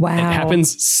revolution. Wow. It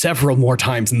happens several more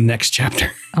times in the next chapter.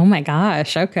 Oh my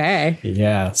gosh. Okay.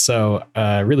 Yeah. So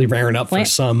really raring up for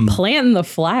some planting the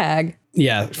flag.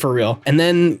 Yeah, for real. And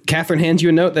then Catherine hands you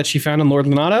a note that she found on Lord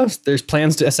Lonato. There's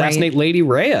plans to assassinate Lady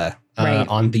Rhea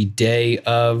on the day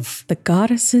of the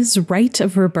goddess's rite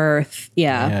of her birth.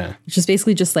 Yeah. Which is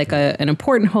basically just like an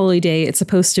important holy day. It's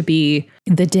supposed to be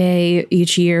the day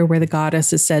each year where the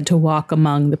goddess is said to walk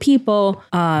among the people.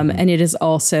 And it is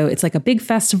also, it's like a big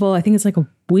festival. I think it's like a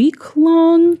week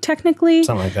long, technically.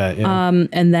 Something like that, yeah.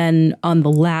 And then on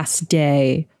the last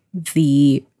day,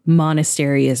 the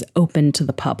monastery is open to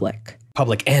the public.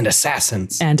 And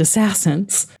assassins.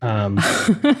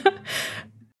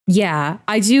 Yeah,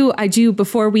 I do.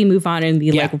 Before we move on in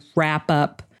the wrap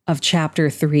up of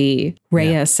chapter 3,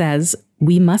 Rhea says,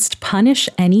 "We must punish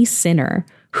any sinner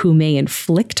who may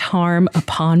inflict harm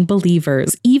upon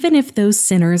believers, even if those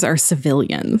sinners are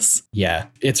civilians." Yeah,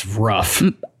 it's rough.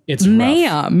 It's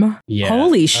ma'am. Rough. Yeah.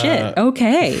 Holy shit.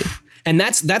 Okay. And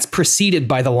that's preceded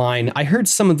by the line, "I heard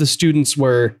some of the students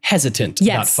were hesitant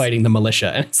about fighting the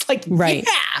militia." And it's like,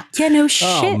 yeah, no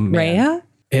shit, Rhea.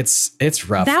 It's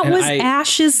rough. That was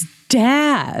Ash's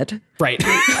dad. Right.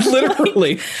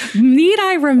 Literally. Need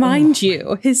I remind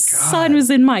you, his son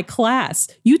was in my class.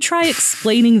 You try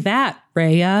explaining that,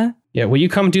 Rhea. Yeah, will you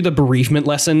come do the bereavement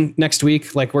lesson next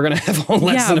week? Like, we're going to have a whole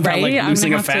lesson about like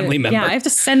losing a family member. Yeah, I have to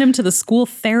send him to the school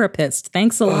therapist.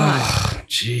 Thanks a lot.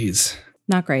 Jeez.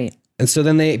 Not great. And so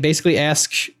then they basically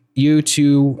ask you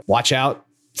to watch out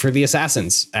for the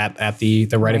assassins at the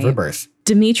rite of her birth.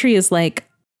 Dimitri is like,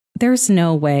 there's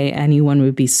no way anyone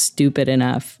would be stupid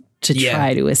enough to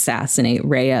try to assassinate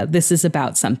Rhea. This is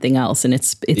about something else, and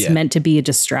it's meant to be a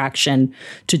distraction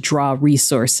to draw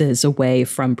resources away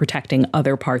from protecting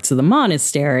other parts of the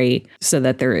monastery, so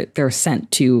that they're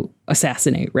sent to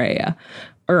assassinate Rhea,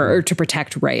 or to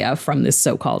protect Rhea from this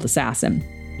so-called assassin.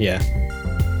 Yeah.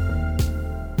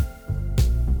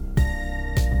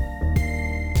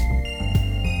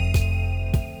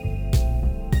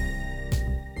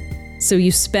 So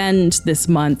you spend this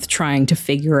month trying to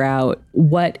figure out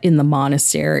what in the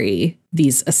monastery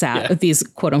these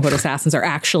quote unquote assassins are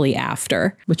actually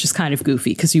after, which is kind of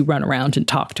goofy because you run around and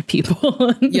talk to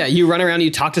people. Yeah, you run around,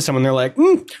 you talk to someone, they're like,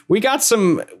 we got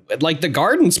some, like, the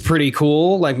garden's pretty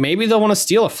cool. Like, maybe they'll want to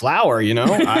steal a flower,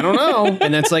 I don't know.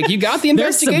 And it's like, you got the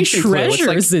investigation. There's some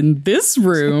treasures in this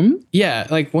room. Yeah,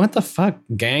 like, what the fuck,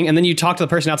 gang? And then you talk to the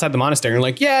person outside the monastery and you're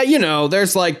like, yeah,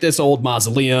 there's like this old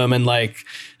mausoleum and like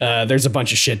there's a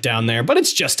bunch of shit down there, but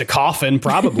it's just a coffin,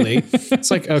 probably. It's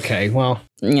like, okay, well.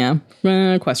 Yeah,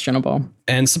 questionable.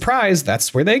 And surprise,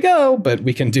 that's where they go. But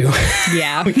we can do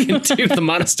we can do the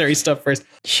monastery stuff first.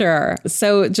 Sure.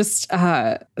 So just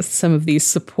some of these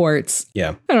supports.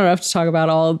 Yeah. I don't have to talk about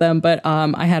all of them, but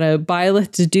I had a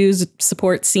Byleth Dedue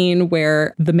support scene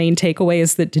where the main takeaway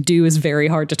is that Dedue is very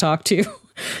hard to talk to.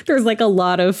 There's like a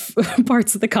lot of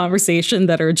parts of the conversation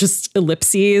that are just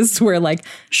ellipses where like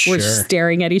we're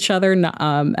staring at each other and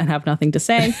have nothing to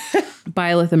say.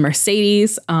 Byleth and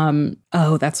Mercedes.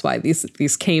 That's why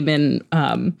these came in.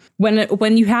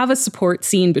 When you have a support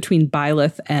scene between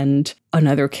Byleth and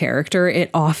another character,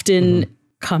 it often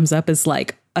comes up as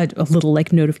like a little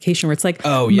like notification where it's like,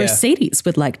 Mercedes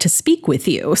would like to speak with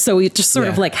you. So it just sort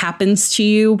of like happens to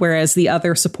you. Whereas the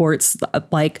other supports,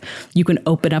 like you can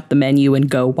open up the menu and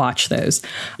go watch those.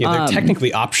 Yeah, they're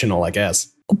technically optional, I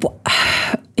guess.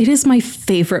 It is my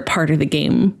favorite part of the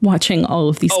game, watching all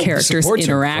of these characters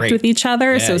interact with each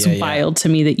other. So it's wild to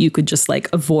me that you could just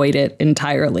like avoid it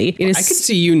entirely. I could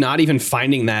see you not even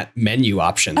finding that menu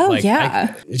option.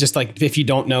 It's just like if you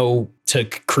don't know to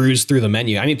cruise through the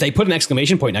menu. I mean, they put an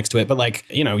exclamation point next to it, but like,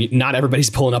 not everybody's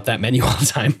pulling up that menu all the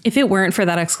time. If it weren't for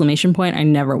that exclamation point, I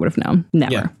never would have known.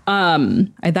 Never. Yeah. I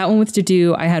had that one with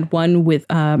Dedue. I had one with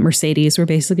Mercedes where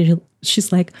basically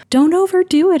she's like, don't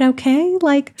overdo it, okay?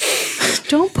 Like,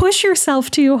 don't push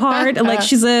yourself too hard. Like,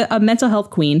 she's a mental health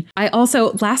queen. I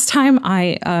also, last time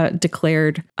I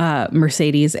declared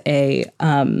Mercedes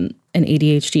an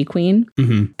ADHD queen,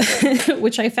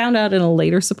 which I found out in a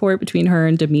later support between her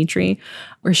and Dimitri,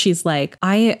 where she's like,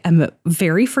 I am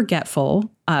very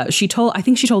forgetful. I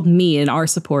think she told me in our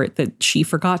support that she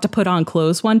forgot to put on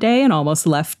clothes one day and almost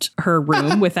left her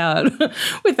room without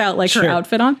like her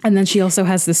outfit on. And then she also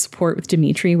has this support with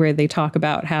Dimitri where they talk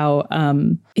about how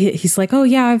he's like, oh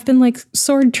yeah, I've been like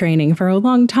sword training for a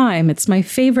long time. It's my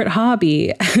favorite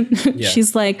hobby. And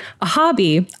she's like, a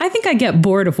hobby? I think I get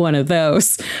bored of one of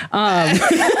those. I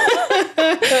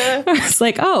was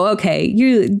like, oh, okay.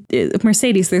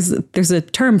 Mercedes, there's a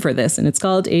term for this and it's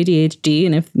called ADHD.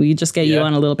 And if we just get you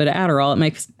on a little bit of Adderall, it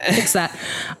might fix that.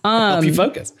 Help you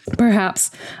focus.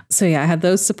 Perhaps. So yeah, I had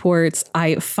those supports.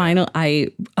 I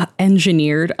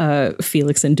engineered a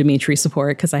Felix and Dimitri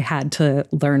support because I had to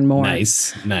learn more.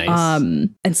 Nice.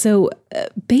 And so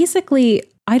basically,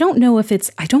 I don't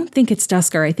think it's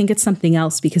Duscur. I think it's something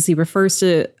else because he refers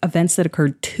to events that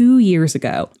occurred 2 years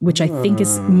ago, which I think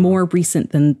is more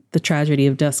recent than the tragedy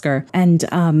of Duscur.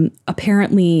 And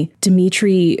apparently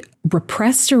Dimitri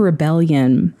repressed a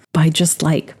rebellion by just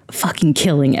like fucking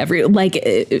killing apparently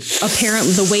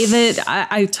the way that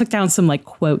I took down some like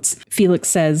quotes. Felix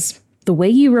says, the way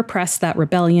you repressed that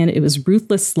rebellion, it was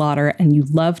ruthless slaughter and you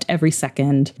loved every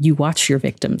second. You watched your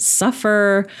victims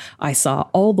suffer. I saw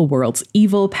all the world's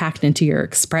evil packed into your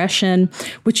expression,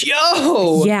 which,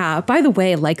 yeah, by the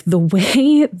way, like the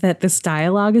way that this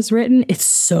dialogue is written, it's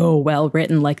so well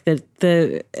written. Like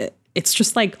it's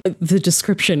just like the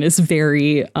description is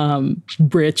very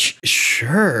rich.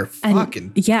 Sure.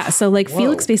 Fucking. Yeah. So like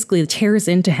Felix basically tears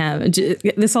into him.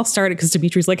 This all started because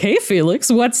Dimitri's like, hey,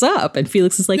 Felix, what's up? And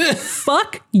Felix is like,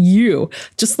 fuck you.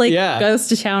 Just like goes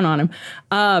to town on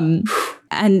him.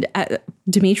 And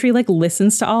Dimitri like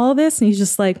listens to all of this and he's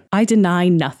just like, I deny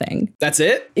nothing. That's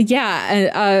it?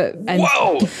 Yeah.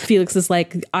 And Felix is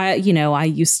like, I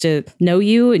used to know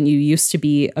you and you used to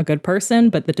be a good person,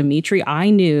 but the Dimitri I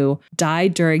knew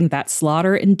died during that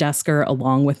slaughter in Duscur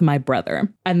along with my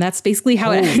brother. And that's basically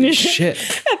how it ended. Shit.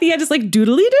 At the end, it's like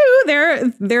doodly-doo.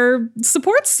 Their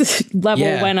supports level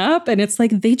went up. And it's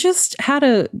like, they just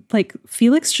had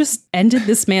Felix just ended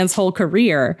this man's whole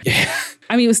career. Yeah.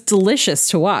 I mean, it was delicious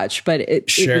to watch, but it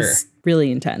was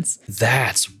really intense.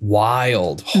 That's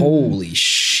wild. Holy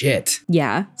shit.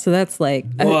 Yeah. So that's like,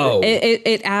 whoa.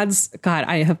 It adds, God,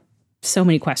 I have so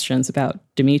many questions about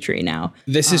Dimitri now.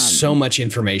 This is so much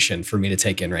information for me to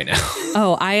take in right now.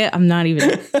 Oh, I'm not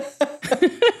even.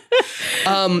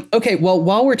 Okay, well,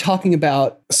 while we're talking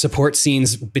about support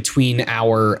scenes between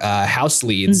our house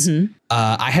leads,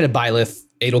 I had a Byleth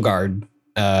Edelgard,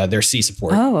 their C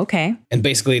support. Oh, okay. And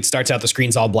basically it starts out, the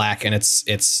screen's all black and it's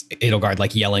Edelgard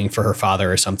like yelling for her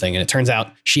father or something. And it turns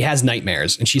out she has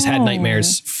nightmares, and she's had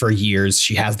nightmares for years.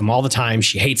 She has them all the time.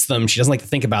 She hates them. She doesn't like to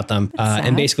think about them.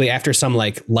 And basically after some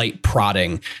like light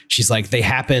prodding, she's like, they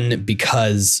happen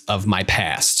because of my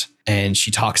past. And she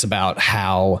talks about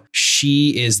how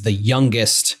she is the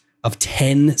youngest of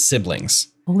 10 siblings.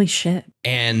 Holy shit.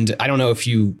 And I don't know if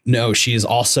you know, she is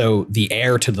also the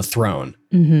heir to the throne.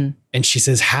 And she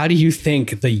says, how do you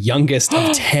think the youngest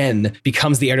of 10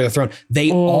 becomes the heir to the throne?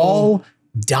 They all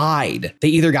died. They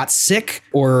either got sick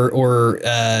or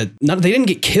they didn't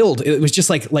get killed. It was just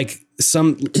like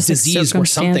some disease or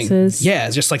something. Yeah,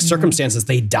 it's just like circumstances.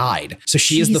 They died. So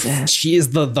she is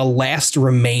the last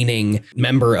remaining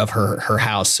member of her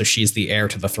house. So she's the heir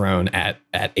to the throne at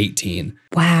 18.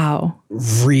 Wow.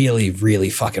 Really, really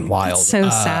fucking wild. That's so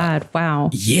sad.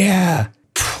 Wow. Yeah.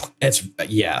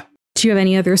 Do you have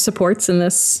any other supports in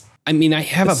this? I mean, I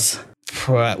have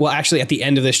well, actually, at the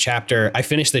end of this chapter, I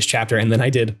finished this chapter and then I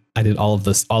did all of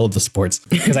the sports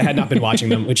because I had not been watching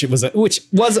them, which was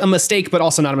a mistake, but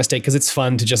also not a mistake because it's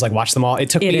fun to just like watch them all. It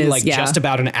took me just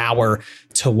about an hour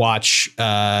to watch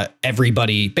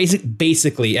everybody,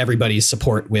 basically everybody's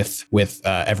support with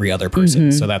every other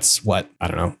person. So that's what, I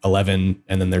don't know, 11,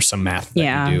 and then there's some math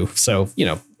that you do. So,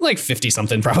 like 50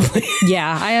 something probably.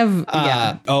 Yeah, I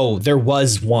have. There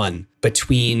was one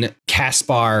between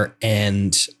Caspar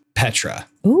and Petra.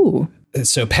 Ooh.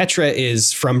 So Petra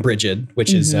is from Brigid,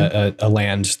 which is a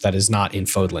land that is not in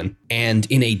Fodlan, and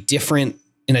in a different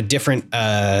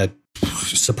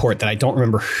support that I don't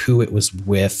remember who it was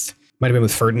with. Might have been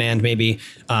with Ferdinand, maybe.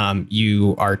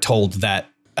 You are told that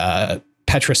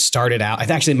Petra started out.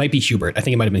 It might be Hubert. I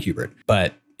think it might have been Hubert,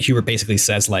 but Hubert basically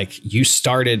says like, you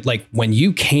started like when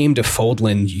you came to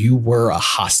Fodlan, you were a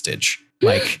hostage.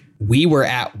 Like we were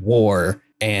at war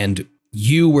and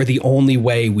you were the only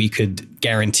way we could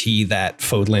guarantee that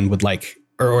Fodlan would like,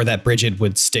 or that Brigid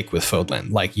would stick with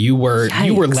Fodlan. Like you were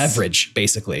leverage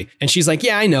basically. And she's like,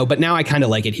 yeah, I know, but now I kind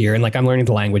of like it here. And like, I'm learning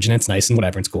the language and it's nice and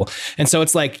whatever, it's cool. And so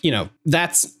it's like,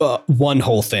 that's one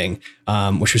whole thing,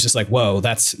 which was just like, whoa,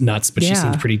 that's nuts. But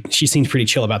she seemed pretty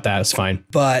chill about that. It's fine.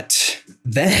 But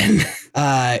then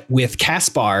with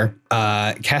Caspar,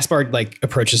 Caspar like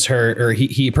approaches her, or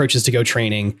he approaches to go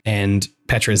training, and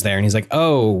Petra's there and he's like,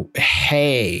 oh,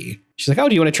 hey. She's like, oh,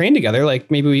 do you want to train together? Like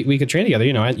maybe we could train together.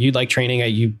 You'd like training.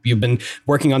 You've been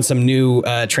working on some new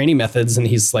training methods. And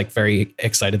he's like very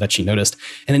excited that she noticed.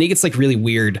 And then he gets like really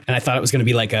weird. And I thought it was going to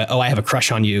be like I have a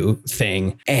crush on you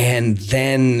thing. And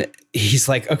then he's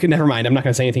like, okay, never mind. I'm not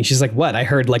going to say anything. She's like, what? I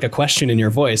heard like a question in your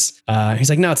voice. He's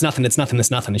like, no, it's nothing. It's nothing.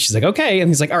 It's nothing. And she's like, okay. And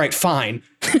he's like, all right, fine.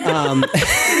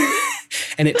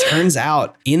 And it turns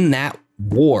out in that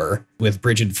war with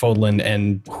Brigid Fodlan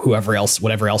and whatever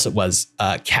else it was,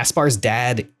 Caspar's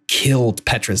dad killed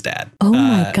Petra's dad. Oh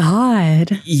my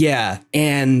God. Yeah.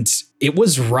 And it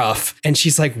was rough. And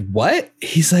she's like, what?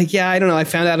 He's like, yeah, I don't know. I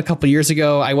found out a couple years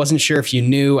ago. I wasn't sure if you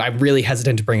knew. I'm really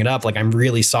hesitant to bring it up. Like, I'm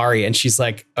really sorry. And she's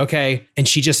like, okay. And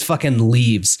she just fucking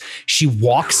leaves. She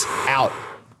walks out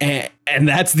and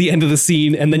that's the end of the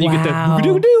scene. And then you get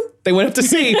the they went up to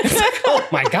sea. It's like, oh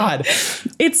my God.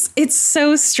 It's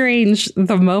so strange,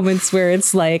 the moments where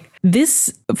it's like,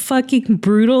 this fucking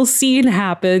brutal scene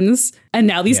happens and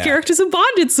now these characters have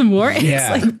bonded some more. And it's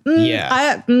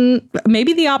like,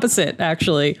 maybe the opposite,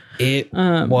 actually. It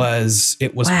was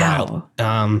wild.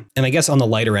 And I guess on the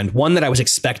lighter end, one that I was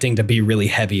expecting to be really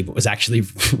heavy, but was actually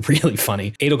really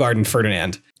funny. Edelgard and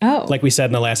Ferdinand. Oh. Like we said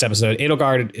in the last episode,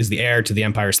 Edelgard is the heir to the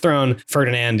Empire's throne.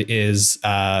 Ferdinand is,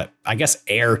 I guess,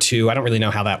 heir to, I don't really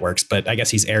know how that works, but I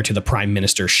guess he's heir to the prime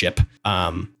ministership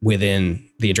within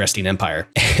the Adrestine Empire.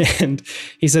 And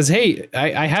he says, hey,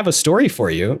 I have a story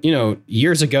for you.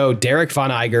 Years ago, Derek von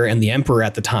Iger and the Emperor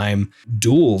at the time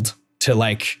dueled to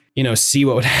like, see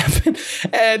what would happen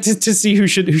and to see who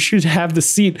should have the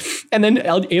seat. And then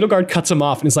Edelgard cuts him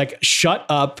off and is like, shut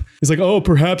up. He's like, oh,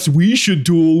 perhaps we should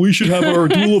duel. We should have our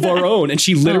duel of our own. And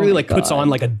she literally puts on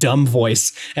like a dumb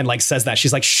voice and like says that.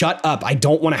 She's like, shut up. I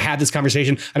don't want to have this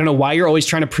conversation. I don't know why you're always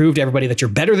trying to prove to everybody that you're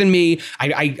better than me.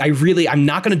 I'm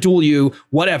not going to duel you,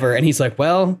 whatever. And he's like,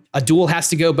 well, a duel has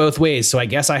to go both ways. So I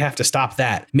guess I have to stop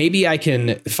that. Maybe I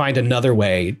can find another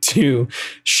way to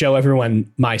show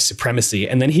everyone my supremacy.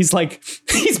 And then he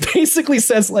he's basically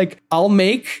says like, I'll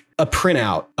make a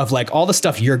printout of like all the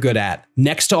stuff you're good at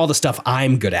next to all the stuff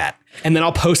I'm good at. And then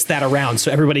I'll post that around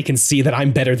so everybody can see that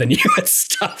I'm better than you at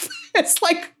stuff. It's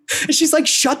like, she's like,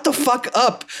 shut the fuck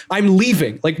up. I'm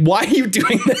leaving. Like, why are you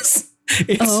doing this?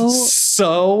 It's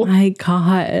so my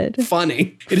God.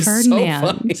 funny. It is Ferdinand,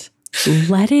 so funny.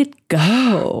 Let it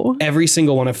go. Every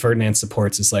single one of Ferdinand's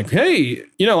supports is like, hey,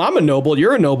 I'm a noble.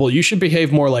 You're a noble. You should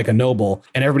behave more like a noble.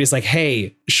 And everybody's like,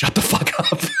 hey, shut the fuck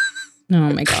up.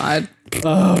 Oh my God.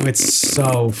 Oh, it's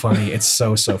so funny. It's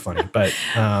so funny. But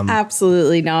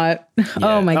absolutely not. Yeah.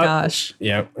 Oh my gosh.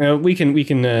 Yeah. We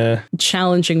can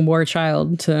challenging war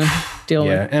child to deal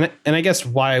with. Yeah. And I guess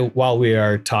while we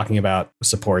are talking about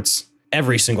supports,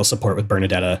 every single support with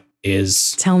Bernadetta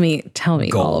is tell me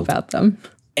gold. All about them.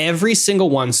 Every single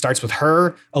one starts with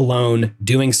her alone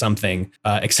doing something,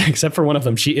 except for one of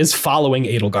them. She is following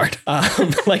Edelgard,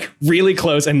 like really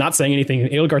close and not saying anything.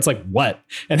 And Edelgard's like, what?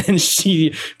 And then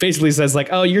she basically says like,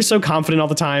 oh, you're so confident all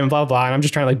the time, blah, blah. And I'm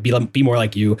just trying to like be more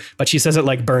like you. But she says it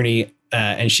like Bernie.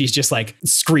 And she's just like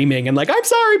screaming and like, I'm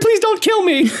sorry, please don't kill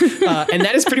me. And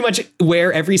that is pretty much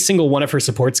where every single one of her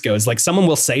supports goes. Like someone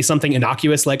will say something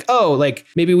innocuous, like, oh, like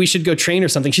maybe we should go train or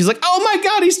something. She's like, oh my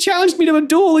God, he's challenged me to a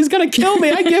duel. He's going to kill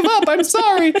me. I give up. I'm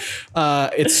sorry.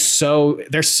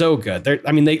 They're so good.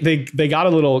 They got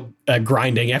a little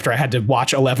grinding after I had to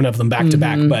watch 11 of them back to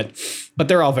back, but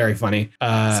they're all very funny.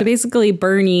 So basically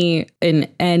Bernie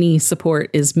in any support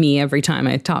is me every time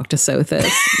I talk to Sothis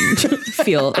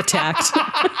feel attacked.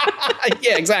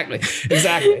 Yeah, exactly.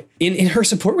 In her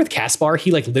support with Caspar,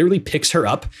 he like literally picks her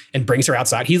up and brings her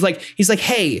outside. He's like,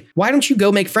 hey, why don't you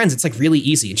go make friends? It's like really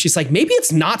easy. And she's like, maybe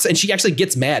it's not. And she actually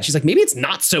gets mad. She's like, maybe it's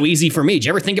not so easy for me. Did you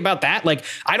ever think about that? Like,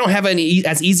 I don't have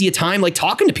as easy a time like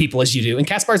talking to people as you do. And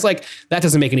Caspar's like, that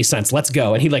doesn't make any sense. Let's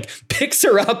go. And he like picks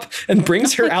her up and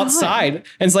brings her outside. God.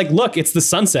 And it's like, look, it's the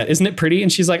sunset. Isn't it pretty?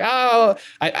 And she's like, oh,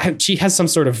 she has some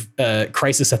sort of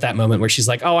crisis at that moment where she's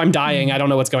like, oh, I'm dying. I don't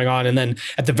know what's going on. And then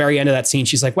at the very end of that scene,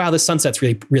 she's like, wow, this sunset's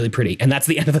really, really pretty. And that's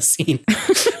the end of the scene.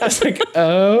 I was like,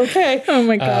 okay. Oh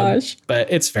my gosh.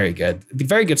 But it's very good.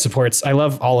 Very good supports. I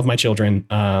love all of my children.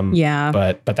 Yeah.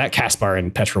 But that Caspar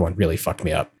and Petra one really fucked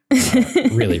me up.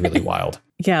 Really, really wild.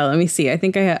 Yeah, let me see. I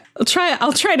think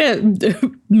I'll try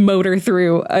to motor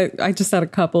through. I just had a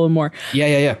couple more.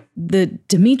 Yeah. The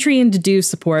Dimitri and Dedue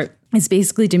support is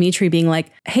basically Dimitri being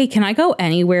like, hey, can I go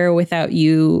anywhere without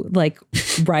you like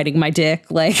riding my dick?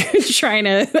 Like trying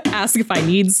to ask if I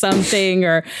need something,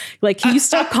 or like, can you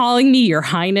stop calling me your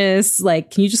highness?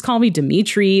 Like, can you just call me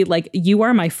Dimitri? Like, you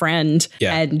are my friend.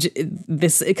 Yeah. And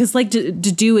this, because like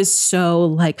Dedue is so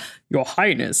like, your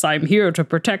highness, I'm here to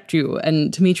protect you.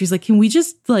 And Dimitri's like, can we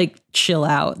just like chill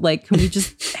out? Like, can we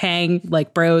just hang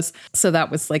like bros? So that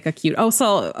was like a cute.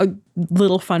 Also, a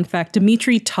little fun fact: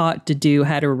 Dimitri taught Dedue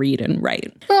how to read and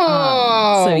write.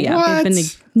 Oh, so yeah, what?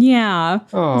 It's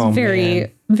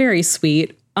very, very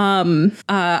sweet.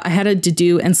 I had a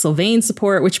Dedue and Sylvain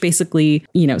support, which basically,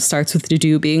 starts with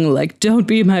Dedue being like, don't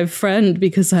be my friend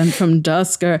because I'm from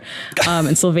Dusker.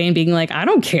 And Sylvain being like, I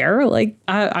don't care. Like,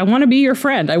 I want to be your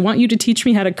friend. I want you to teach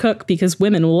me how to cook because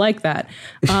women will like that.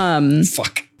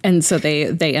 Fuck. And so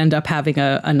they end up having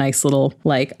a nice little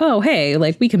like, oh, hey,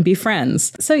 like we can be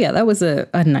friends. So yeah, that was a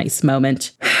nice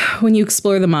moment. When you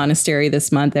explore the monastery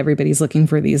this month, everybody's looking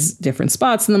for these different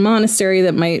spots in the monastery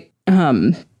that might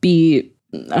be,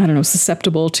 I don't know,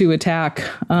 susceptible to attack.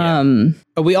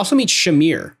 We also meet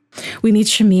Shamir. We meet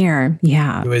Shamir,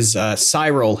 yeah. Who is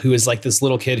Cyril, who is like this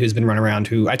little kid who's been running around,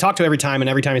 who I talk to every time, and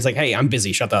every time he's like, hey, I'm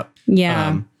busy, shut up.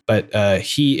 Yeah. But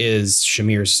he is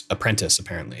Shamir's apprentice,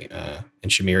 apparently.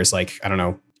 And Shamir is like, I don't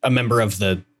know, a member of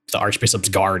the Archbishop's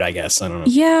guard, I guess. I don't know.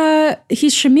 Yeah,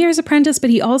 he's Shamir's apprentice, but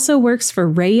he also works for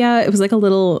Rhea. It was like a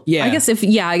little, yeah. I guess if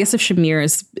Shamir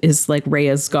is like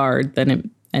Rhea's guard,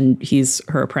 then and he's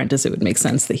her apprentice, it would make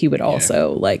sense that he would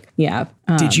also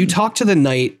Did you talk to the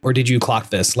knight, or did you clock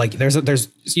this? Like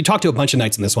you talk to a bunch of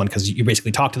knights in this one because you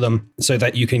basically talk to them so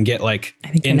that you can get like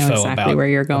info know exactly about where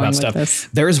you're going with stuff. This.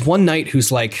 There is one knight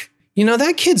who's like,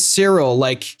 that kid Cyril,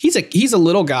 like he's a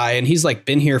little guy and he's like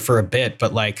been here for a bit,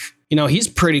 but like, he's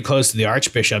pretty close to the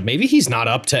Archbishop. Maybe he's not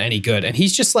up to any good. And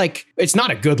he's just like, it's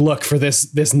not a good look for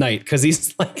this knight because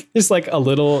he's like just like a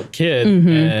little kid.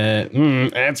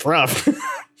 It's rough.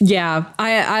 Yeah,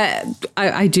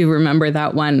 I do remember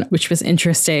that one, which was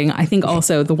interesting. I think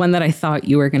also the one that I thought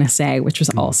you were going to say, which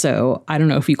was also, I don't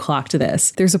know if you clocked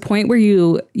this. There's a point where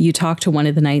you talk to one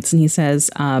of the knights and he says,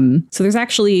 so there's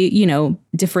actually,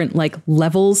 different like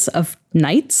levels of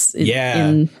knights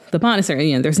in the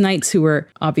monastery. There's knights who are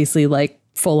obviously like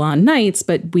full-on knights,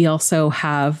 but we also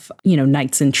have,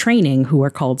 knights in training who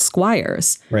are called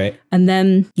squires. Right. And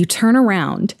then you turn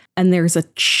around and there's a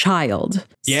child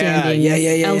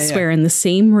standing elsewhere in the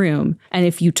same room. And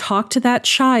if you talk to that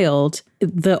child,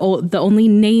 the only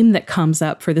name that comes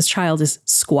up for this child is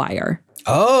Squire.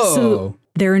 Oh. So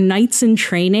their knights in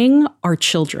training are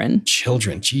children.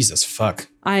 Children. Jesus, fuck.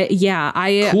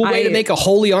 Cool way to make a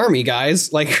holy army,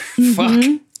 guys. Like, fuck.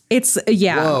 It's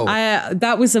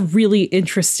that was a really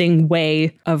interesting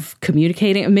way of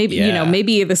communicating. Maybe,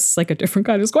 maybe this is like a different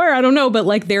kind of squire. I don't know. But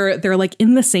like they're like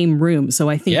in the same room. So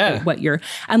I think that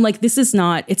and like this is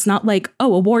it's not like,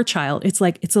 oh, a war child. It's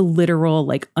like it's a literal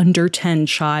like under 10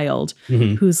 child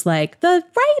who's like the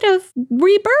rite of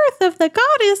rebirth of the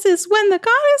goddess is when the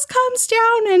goddess comes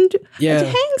down and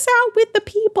hangs out with the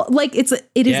people. Like it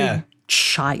is a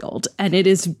child, and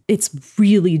it's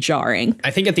really jarring.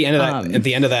 I think at the end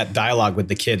of that dialogue with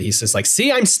the kid, he's just like,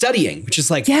 see, I'm studying, which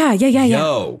is like,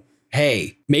 yo,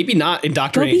 hey, maybe not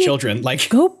indoctrinate children.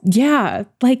 Like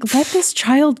let this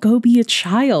child go be a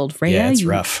child, Rhea. Yeah, it's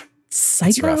rough. Psycho.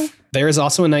 It's rough. There is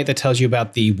also a night that tells you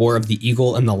about the War of the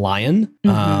Eagle and the Lion,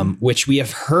 which we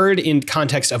have heard in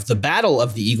context of the Battle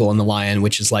of the Eagle and the Lion,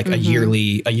 which is like a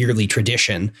yearly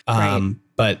tradition.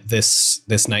 But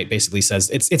this night basically says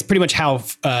it's pretty much how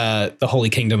the Holy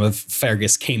Kingdom of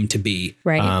Fergus came to be.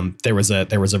 Right. There was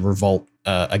a revolt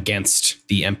against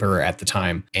the emperor at the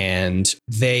time, and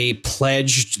they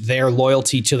pledged their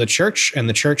loyalty to the church, and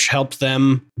the church helped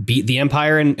them beat the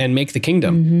empire and make the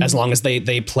kingdom, as long as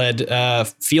they pled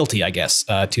fealty, I guess,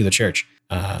 to the church.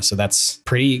 So that's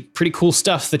pretty cool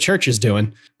stuff the church is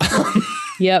doing.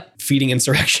 Yep. Feeding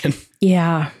insurrection.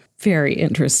 Yeah. Very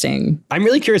interesting. I'm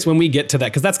really curious when we get to that,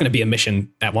 because that's going to be a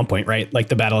mission at one point, right? Like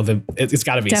the Battle of the, it's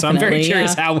got to be. Definitely, so I'm very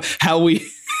curious how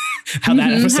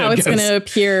that episode how it's goes. going to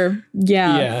appear.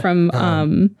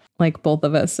 From like both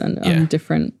of us and on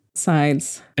different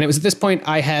sides. And it was at this point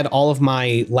I had all of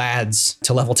my lads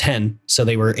to level 10, so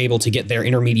they were able to get their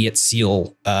intermediate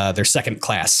seal, their second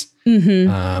class.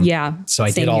 So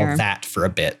I did all that for a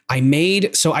bit.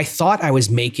 I thought I was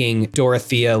making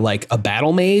Dorothea like a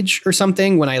battle mage or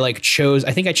something when I chose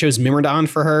Myrmidon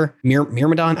for her.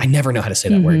 Myrmidon? I never know how to say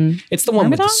that word. It's the one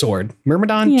with the sword.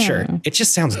 Myrmidon? Yeah. Sure. It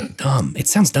just sounds dumb. It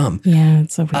sounds dumb. Yeah,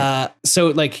 it's so weird.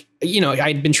 So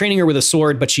I'd been training her with a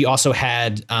sword, but she also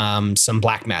had some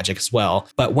black magic as well.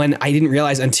 But when I didn't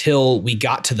realize until we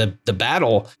got to the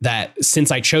battle that since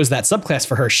I chose that subclass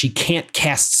for her, she can't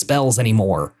cast spells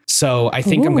anymore. So I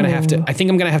think I'm gonna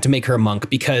have to make her a monk,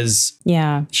 because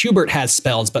Hubert has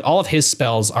spells, but all of his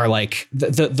spells are like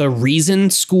the reason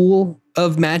school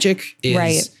of magic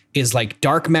is like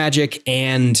dark magic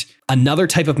and another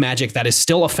type of magic that is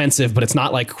still offensive, but it's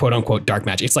not like quote unquote dark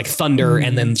magic. It's like thunder.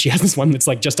 And then she has this one that's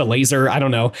like just a laser. I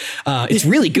don't know. It's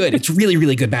really good. It's really,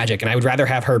 really good magic. And I would rather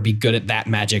have her be good at that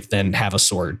magic than have a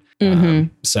sword.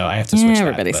 So I have to switch.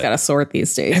 Everybody's got a sword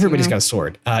these days. Everybody's got a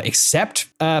sword, except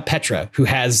Petra, who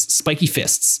has spiky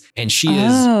fists, and she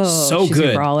is so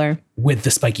good with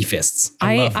the spiky fists.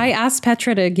 I asked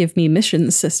Petra to give me mission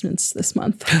assistance this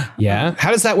month. Yeah.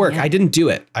 How does that work? I didn't do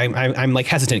it. I'm like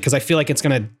hesitant because I feel like it's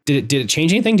gonna. Did it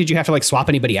change anything? Did you have to like swap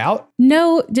anybody out?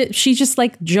 No, she just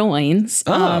like joins.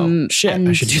 Shit,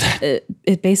 I should do that.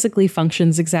 It basically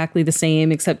functions exactly the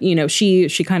same, except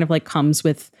she kind of like comes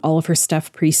with all of her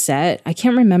stuff preset. I'm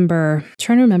trying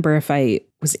to remember if I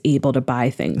was able to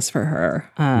buy things for her.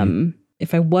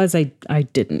 If I was, I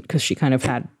didn't, because she kind of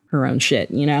had her own shit,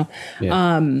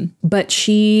 but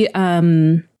she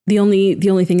the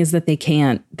only thing is that they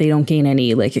don't gain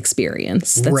any like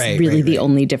experience. That's really the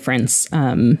only difference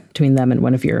between them and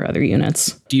one of your other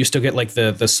units. Do you still get like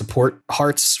the support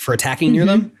hearts for attacking near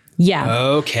them? Yeah.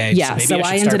 Okay. Yeah. So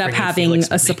I ended up having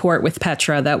a support with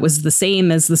Petra that was the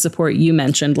same as the support you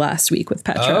mentioned last week with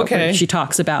Petra. Okay. She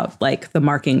talks about like the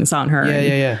markings on her.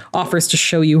 Yeah. Offers to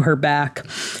show you her back.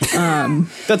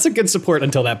 That's a good support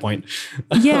until that point.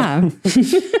 Yeah.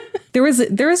 There was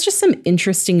just some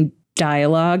interesting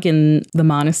dialogue in the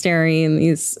monastery in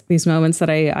these moments that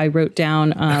I wrote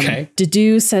down.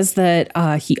 Dedue says that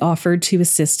he offered to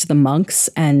assist the monks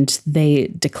and they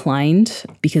declined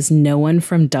because no one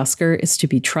from Duscur is to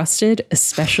be trusted,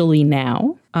 especially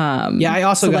now. I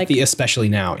also got the especially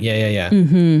now. Yeah.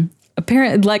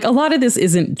 apparently, like, a lot of this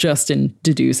isn't just in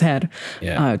Dedeux's head,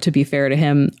 to be fair to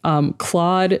him.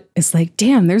 Claude is like,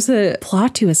 damn, there's a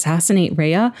plot to assassinate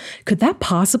Rhea. Could that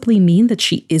possibly mean that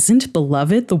she isn't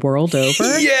beloved the world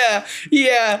over?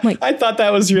 Yeah. Like, I thought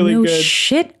that was really no good.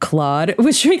 Shit, Claude,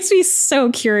 which makes me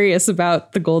so curious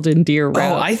about the Golden Deer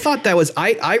route. Oh, I thought that was,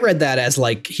 I read that as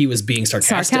like he was being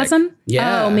sarcastic. Sarcasm?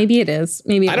 Yeah. Oh, maybe it is.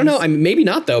 Maybe I don't know. I mean, maybe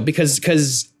not though, because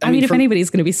I mean, if anybody's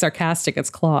going to be sarcastic, it's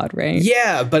Claude, right?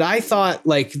 Yeah, but I thought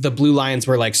like the Blue Lions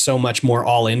were like so much more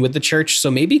all in with the church. So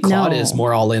maybe Claude is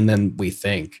more all in than we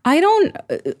think.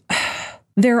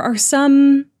 There are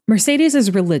some, Mercedes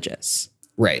is religious.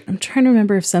 Right. I'm trying to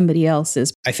remember if somebody else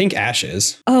is. I think Ash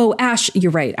is. Oh, Ash,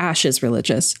 you're right. Ash is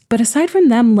religious. But aside from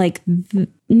them, like,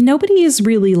 nobody is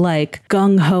really like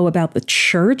gung-ho about the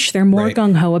church. They're more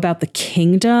gung-ho about the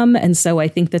kingdom. And so I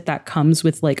think that comes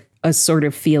with like a sort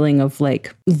of feeling of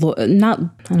like, I don't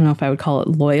know if I would call it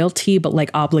loyalty, but like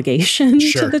obligation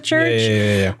to the church.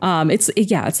 Yeah.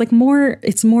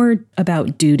 It's more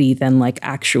about duty than like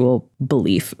actual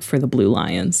belief for the Blue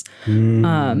Lions.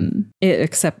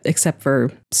 Except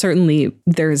for certainly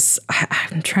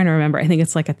I'm trying to remember. I think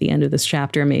it's like at the end of this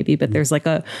chapter maybe, but there's like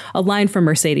a line from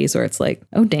Mercedes where it's like,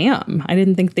 oh damn, I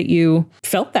didn't think that you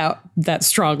felt that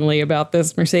strongly about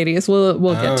this, Mercedes.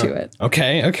 We'll get to it.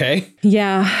 Okay.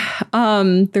 Yeah.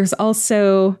 There's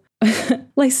also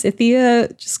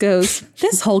Lysithea just goes,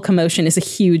 this whole commotion is a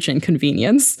huge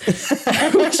inconvenience,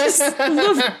 which is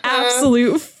the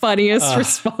absolute funniest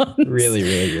response. Really,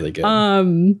 really, really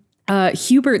good.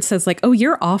 Hubert says like, oh,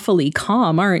 you're awfully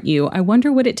calm, aren't you? I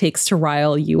wonder what it takes to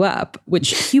rile you up,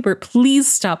 which Hubert,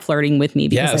 please stop flirting with me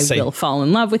because I will fall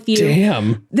in love with you.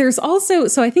 Damn. There's also,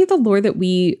 so I think the lore that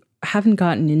we haven't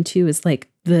gotten into is like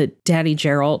the Daddy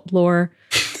Geralt lore.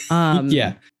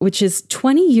 Which is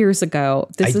 20 years ago.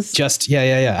 I was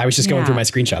just going through my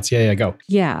screenshots. Yeah, go.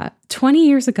 Yeah. 20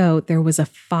 years ago, there was a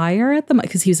fire at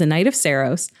because he was a Knight of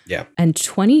Seiros. Yeah. And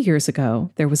 20 years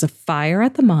ago, there was a fire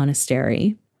at the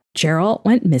monastery. Geralt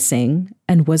went missing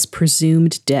and was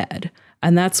presumed dead.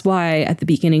 And that's why at the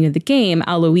beginning of the game,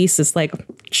 Alois is like,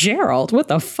 Geralt, what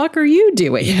the fuck are you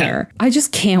doing here? I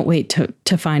just can't wait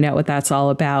to find out what that's all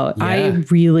about. Yeah.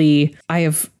 I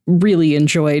have really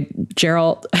enjoyed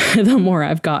Geralt the more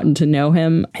I've gotten to know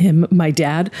him, my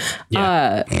dad.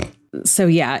 Yeah.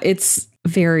 It's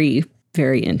very,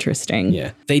 very interesting.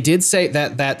 Yeah. They did say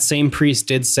that same priest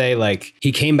did say like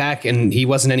he came back and he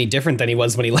wasn't any different than he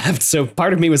was when he left. So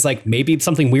part of me was like, maybe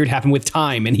something weird happened with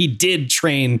time and he did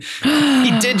train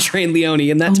Leone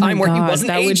in that time where he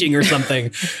wasn't aging or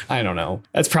something. I don't know.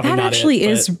 That's probably not actually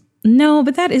it. No,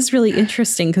 but that is really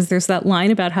interesting because there's that line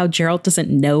about how Geralt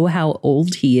doesn't know how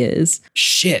old he is.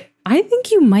 Shit. I think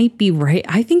you might be right.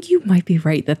 I think you might be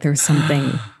right that there's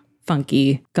something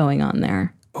funky going on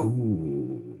there.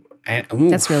 Ooh.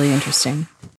 That's really interesting.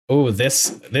 Oh,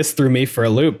 this threw me for a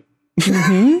loop.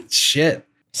 Mm-hmm. Shit.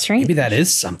 Strange. Maybe that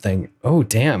is something. Oh,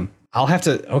 damn. I'll have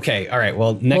to. Okay. All right.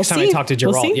 Well, next time I talk to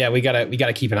Geralt, we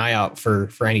gotta keep an eye out for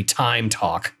any time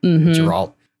talk with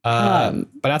Geralt.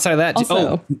 But outside of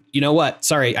that, you know what?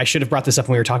 Sorry, I should have brought this up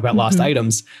when we were talking about lost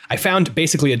items. I found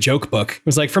basically a joke book. It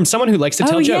was like from someone who likes to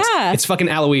tell jokes. Yeah. It's fucking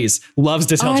Alois. Loves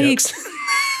to tell jokes.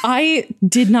 I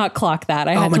did not clock that.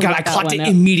 Oh my God, I clocked it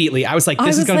immediately. I was like,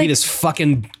 this is going to be this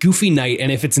fucking goofy night.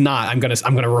 And if it's not, I'm going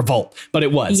to revolt. But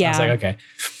it was. Yeah. I was like, okay.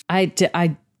 I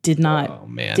did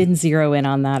not, didn't zero in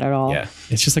on that at all. Yeah.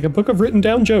 It's just like a book of written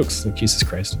down jokes. Like, Jesus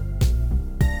Christ.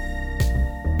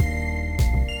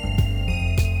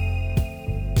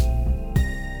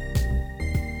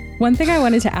 One thing I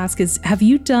wanted to ask is, have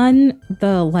you done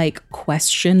the like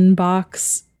question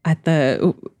box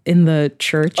in the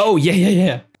church? Oh,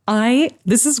 yeah.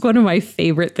 This is one of my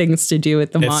favorite things to do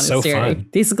at the monastery. So fun.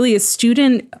 Basically, a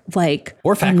student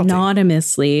or faculty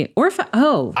anonymously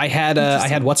I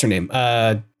had what's her name?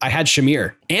 I had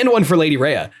Shamir and one for Lady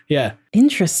Rhea. Yeah.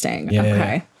 Interesting. Yeah,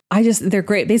 okay. Yeah. They're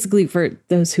great. Basically, for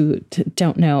those who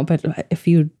don't know, but if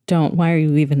you don't, why are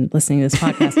you even listening to this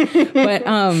podcast?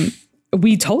 But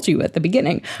we told you at the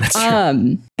beginning. That's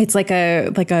true. It's like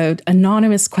a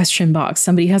anonymous question box.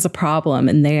 Somebody has a problem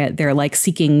and they're like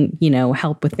seeking,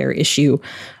 help with their issue.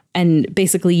 And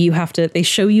basically they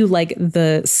show you like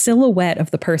the silhouette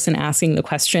of the person asking the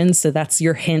question. So that's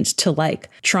your hint to like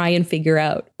try and figure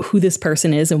out who this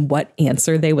person is and what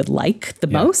answer they would like the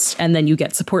most. And then you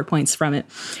get support points from it.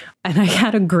 And I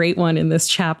had a great one in this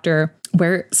chapter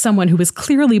where someone who was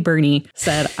clearly Bernie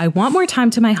said, I want more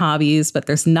time to my hobbies, but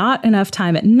there's not enough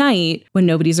time at night when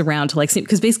nobody's around to like see,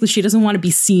 because basically she doesn't want to be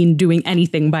seen doing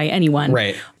anything by anyone.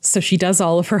 Right. So she does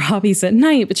all of her hobbies at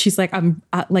night, but she's like, I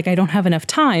don't have enough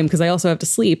time because I also have to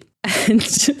sleep. And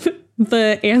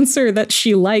the answer that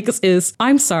she likes is,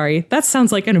 I'm sorry, that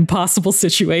sounds like an impossible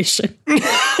situation.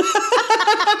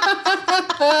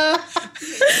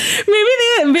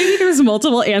 Maybe there's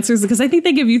multiple answers because I think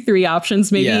they give you 3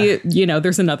 options. Maybe,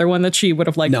 there's another one that she would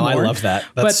have liked more. I love that.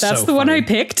 That's so the one I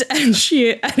picked. And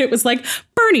it was like,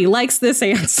 Bernie likes this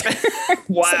answer.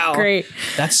 Wow. Great.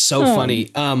 That's so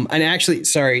funny. And actually,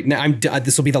 sorry, now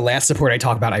this will be the last support I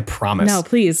talk about. I promise. No,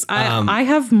 please. I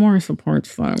have more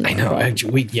support. I know.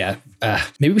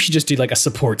 Maybe we should just do like a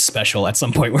support special at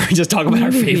some point where we just talk about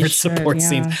our favorite support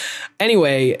scenes.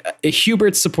 Anyway,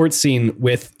 Hubert's support scene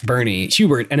with Bernie.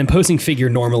 Hubert, an imposing figure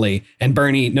normally, and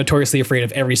Bernie, notoriously afraid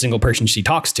of every single person she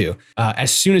talks to.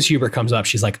 As soon as Hubert comes up,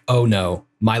 she's like, oh no,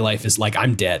 my life is like,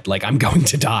 I'm dead. Like, I'm going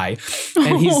to die.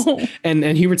 And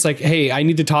and Hubert's like, hey, I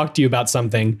need to talk to you about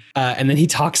something. And then he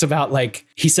talks about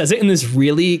he says it in this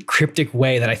really cryptic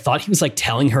way that I thought he was like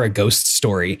telling her a ghost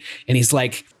story. And he's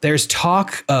like, there's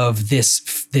talk of this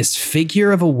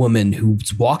figure of a woman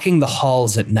who's walking the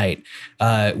halls at night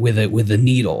with a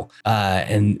needle.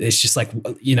 And it's just like,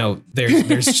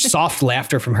 there's soft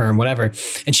laughter from her and whatever.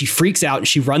 And she freaks out and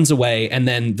she runs away. And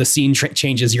then the scene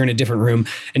changes. You're in a different room.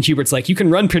 And Hubert's like, you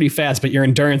can run pretty fast, but your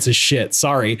endurance is shit.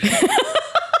 Sorry.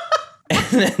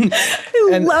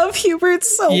 I love Hubert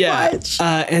so much.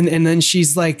 And then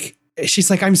she's like,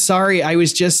 I'm sorry. I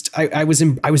was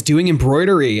doing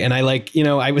embroidery and I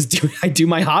do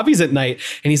my hobbies at night.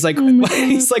 And he's like,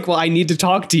 well, I need to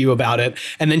talk to you about it.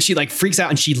 And then she like freaks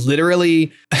out and she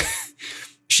literally,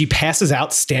 she passes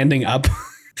out standing up.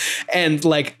 And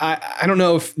like, I don't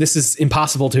know if this is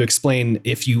impossible to explain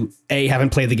if you A,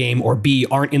 haven't played the game, or B,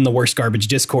 aren't in the Worst Garbage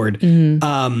Discord.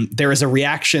 There is a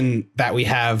reaction that we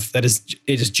have it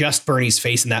is just Bernie's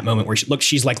face in that moment where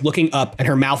she's like looking up and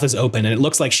her mouth is open and it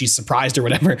looks like she's surprised or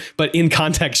whatever. But in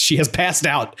context, she has passed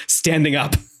out standing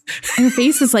up. Her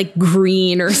face is like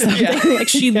green or something. Like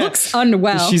she looks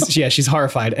unwell. She's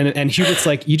horrified. And Hubert's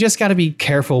like, you just got to be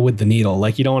careful with the needle.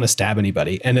 Like you don't want to stab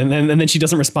anybody. And then she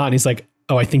doesn't respond. He's like,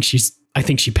 oh, I think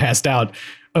she passed out.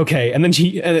 Okay. And then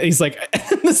he's like,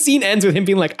 the scene ends with him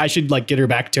being like, I should like get her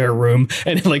back to her room.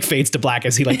 And it like fades to black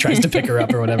as he like tries to pick her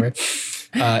up or whatever.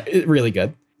 Really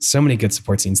good. So many good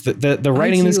support scenes. The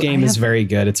writing in this game is very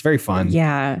good. It's very fun.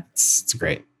 Yeah. It's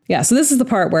great. Yeah, so this is the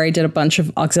part where I did a bunch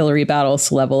of auxiliary battles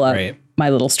to level up my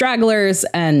little stragglers.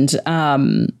 And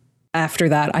after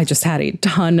that, I just had a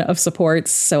ton of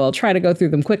supports. So I'll try to go through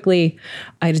them quickly.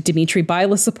 I had a Dimitri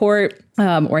Bila support,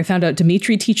 where I found out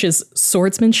Dimitri teaches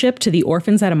swordsmanship to the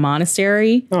orphans at a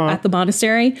monastery, at the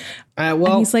monastery.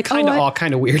 Well, he's like, kind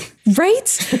of weird. Right?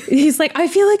 He's like, I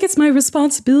feel like it's my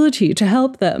responsibility to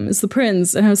help them as the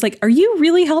prince. And I was like, are you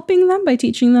really helping them by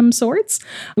teaching them swords?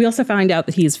 We also find out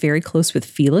that he is very close with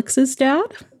Felix's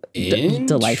dad.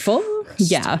 Delightful.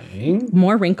 Yeah.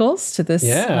 More wrinkles to this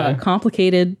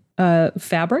complicated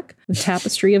fabric, the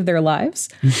tapestry of their lives.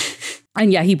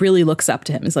 And yeah, he really looks up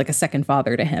to him. He's like a second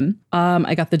father to him.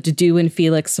 I got the Dedue and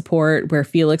Felix support where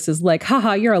Felix is like,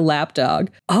 haha, you're a lapdog.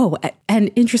 Oh, and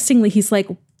interestingly, he's like,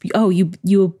 oh,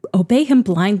 you obey him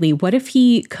blindly. What if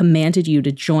he commanded you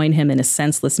to join him in a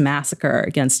senseless massacre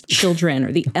against children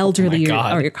or the elderly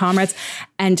or your comrades?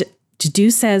 And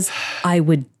Dedue says, I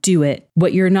would do it.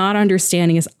 What you're not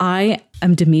understanding is I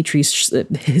am Dimitri's,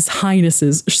 his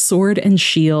highness's sword and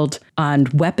shield, and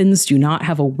weapons do not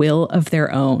have a will of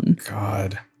their own.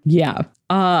 God. Yeah.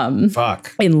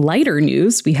 Fuck. In lighter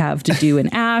news, we have Dedue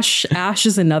and Ash. Ash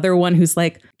is another one who's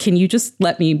like, can you just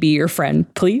let me be your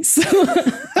friend, please?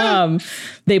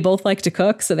 They both like to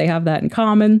cook, so they have that in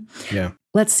common. Yeah.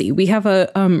 Let's see. We have a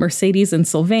Mercedes and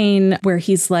Sylvain where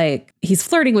he's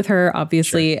flirting with her,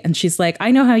 obviously. Sure. And she's like,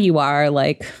 I know how you are.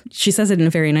 Like, she says it in a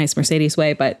very nice Mercedes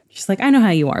way, but she's like, I know how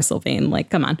you are, Sylvain.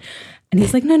 Like, come on. And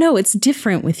he's like, no, it's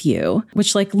different with you.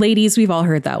 Which, like, ladies, we've all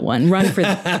heard that one. Run for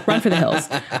the hills.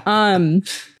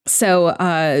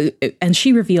 And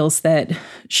she reveals that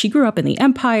she grew up in the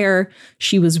Empire.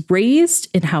 She was raised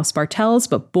in House Bartels,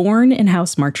 but born in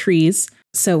House Martrise.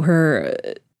 So her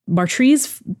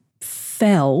Martrise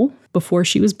fell before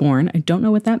she was born. I don't know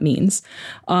what that means.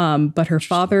 But her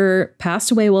father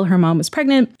passed away while her mom was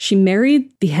pregnant. She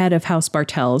married the head of House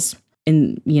Bartels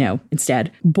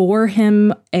instead, bore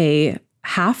him a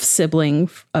half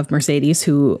sibling of Mercedes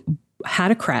who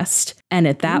had a crest. And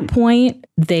at that point,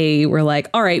 they were like,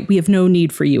 all right, we have no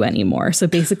need for you anymore. So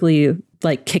basically,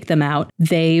 like, kicked them out.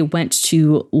 They went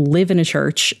to live in a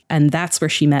church, and that's where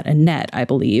she met Annette, I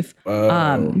believe.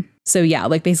 So yeah,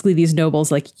 like basically these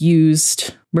nobles like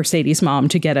used Mercedes' mom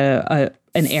to get an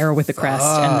heir with a crest.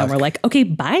 And then we're like, okay,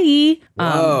 bye.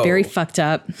 Very fucked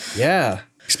up. Yeah.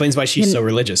 Explains why she's so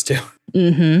religious too.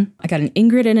 I got an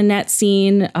Ingrid and Annette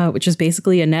scene, which is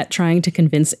basically Annette trying to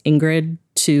convince Ingrid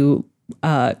to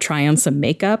try on some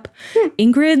makeup.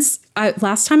 Ingrid's,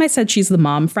 last time I said she's the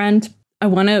mom friend. I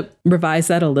want to revise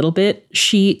that a little bit.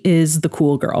 She is the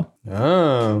cool girl.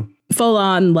 Oh. Full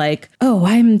on like, oh,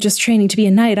 I'm just training to be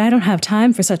a knight. I don't have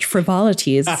time for such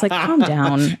frivolities. It's like, calm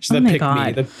down. She's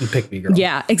the pick me girl.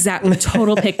 Yeah, exactly.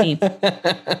 Total pick me.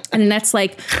 And that's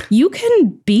like, you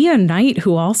can be a knight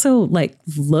who also like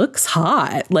looks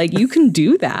hot. Like you can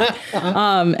do that.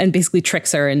 And basically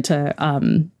tricks her into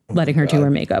letting her do her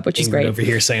makeup, which is great. Over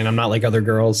here saying I'm not like other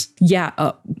girls. Yeah,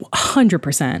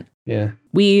 100%. Yeah.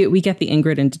 We get the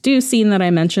Ingrid and Dedue scene that I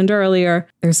mentioned earlier.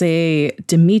 There's a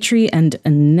Dimitri and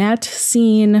Annette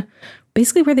scene,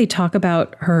 basically where they talk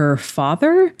about her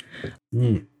father.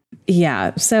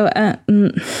 Yeah. So I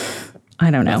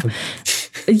don't know.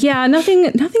 Yeah,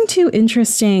 nothing too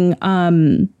interesting.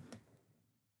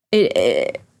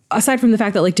 Aside from the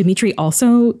fact that like Dimitri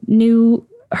also knew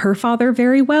her father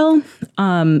very well.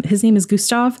 His name is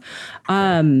Gustav.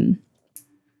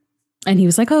 And he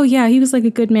was like, oh, yeah, he was like a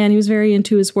good man. He was very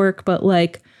into his work. But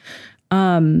like,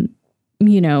 you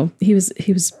know, he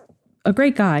was a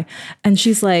great guy. And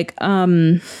she's like,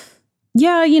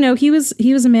 yeah, you know, he was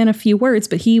a man of few words,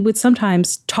 but he would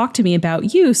sometimes talk to me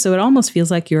about you. So it almost feels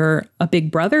like you're a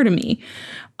big brother to me.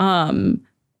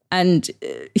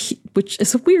 Which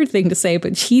is a weird thing to say,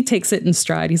 but he takes it in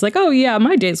stride. He's like, oh, yeah,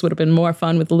 my days would have been more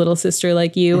fun with a little sister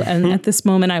like you. And at this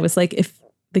moment, I was like, if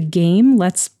the game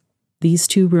lets these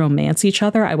two romance each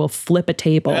other, I will flip a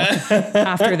table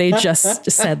after they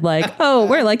just said like, oh,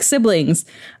 we're like siblings.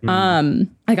 I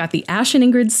got the Ash and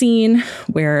Ingrid scene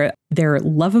where their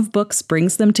love of books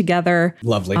brings them together.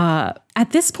 Lovely. At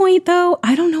this point, though,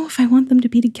 I don't know if I want them to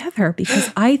be together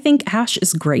because I think Ash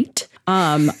is great.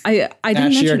 I didn't Ash,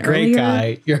 mention you're a great earlier,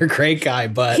 guy. You're a great guy,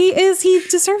 but he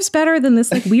deserves better than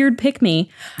this like weird pick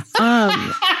me.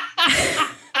 Like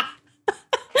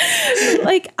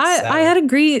I had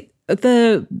agreed.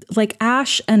 The like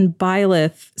Ash and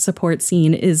Byleth support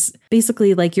scene is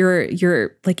basically like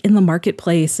you're like in the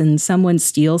marketplace and someone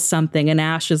steals something and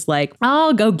Ash is like,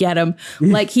 I'll go get him.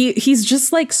 Like he's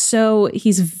just like, so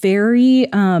he's very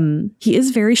he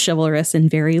is very chivalrous and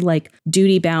very like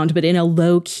duty bound, but in a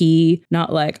low key,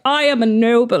 not like I am a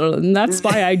noble and that's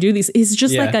why I do these. He's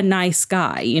just like a nice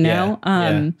guy, you know?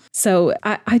 So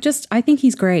I think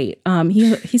he's great.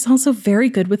 He's also very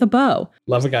good with a bow.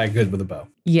 Love a guy good with a bow.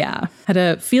 Yeah. Had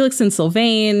a Felix and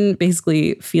Sylvain,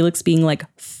 basically Felix being like,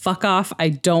 fuck off. I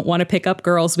don't want to pick up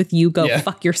girls with you. Go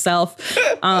fuck yourself.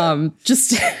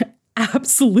 Just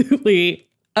absolutely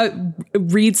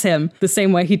reads him the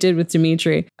same way he did with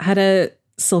Dimitri. Had a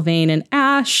Sylvain and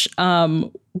Ash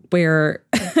where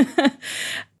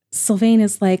Sylvain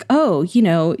is like, oh, you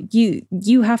know,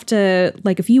 you have to,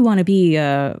 like, if you want to be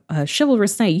a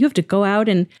chivalrous knight, you have to go out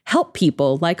and help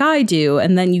people like I do.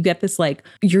 And then you get this, like,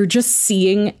 you're just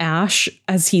seeing Ash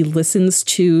as he listens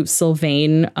to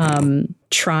Sylvain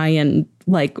try and,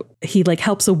 like, he, like,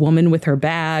 helps a woman with her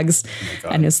bags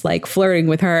and is, like, flirting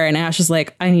with her. And Ash is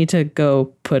like, I need to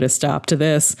go put a stop to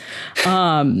this.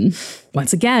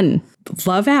 Once again,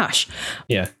 love Ash.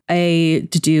 Yeah. A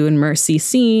Dedue and Mercy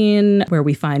scene where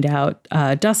we find out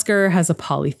Duscur has a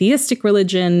polytheistic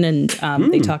religion and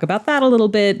they talk about that a little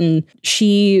bit and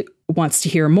she wants to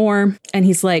hear more. And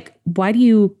he's like, why do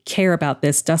you care about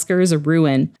this? Duscur is a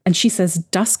ruin. And she says,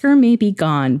 Duscur may be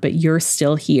gone, but you're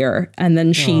still here. And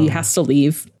then she has to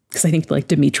leave because I think like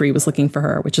Dimitri was looking for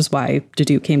her, which is why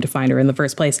Dedue came to find her in the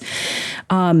first place.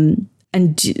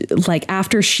 And like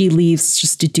after she leaves,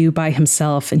 just Dedue by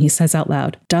himself, and he says out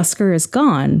loud, Duscur is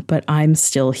gone, but I'm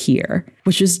still here,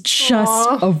 which is just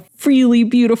a really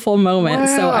beautiful moment.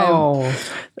 Wow. So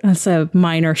that's a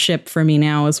minor ship for me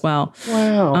now as well.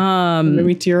 Wow. Made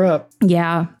me tear up.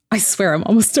 Yeah. I swear I'm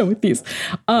almost done with these.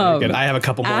 Good. I have a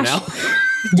couple more now.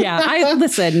 Yeah.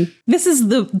 Listen, this is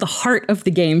the heart of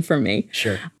the game for me.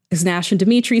 Sure. There's an Ash and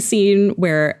Dimitri scene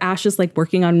where Ash is like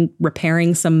working on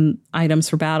repairing some items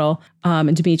for battle.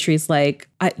 And Dimitri's like,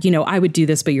 I would do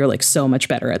this, but you're like so much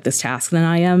better at this task than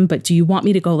I am. But do you want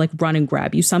me to go like run and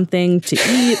grab you something to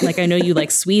eat? Like, I know you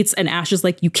like sweets. And Ash is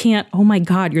like, you can't. Oh, my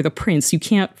God, you're the prince. You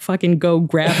can't fucking go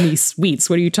grab me sweets.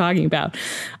 What are you talking about?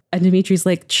 And Dimitri's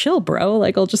like, chill, bro.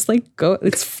 Like, I'll just like go.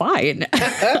 It's fine.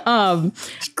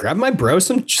 Just grab my bro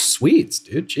some sweets,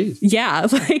 dude. Jeez. Yeah.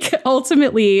 Like,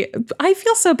 ultimately, I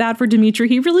feel so bad for Dimitri.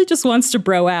 He really just wants to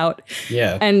bro out.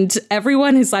 Yeah. And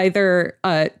everyone is either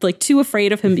like too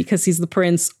afraid of him because he's the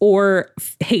prince or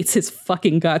hates his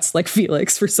fucking guts like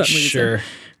Felix for some reason. Sure.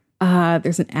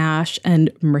 There's an Ash and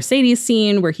Mercedes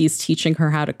scene where he's teaching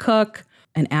her how to cook.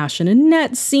 an Ash and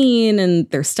Annette scene, and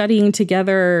they're studying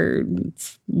together,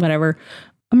 whatever.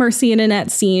 A Mercy and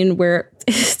Annette scene where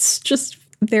it's just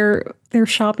they're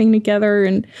shopping together,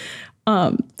 and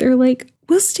they're like,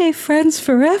 we'll stay friends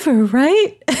forever,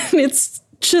 right? And it's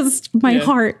just my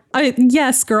heart.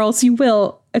 Yes, girls, you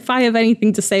will. If I have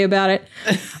anything to say about it.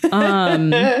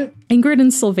 Ingrid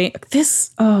and Sylvain.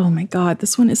 Oh my God,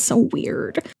 this one is so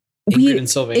weird. Ingrid and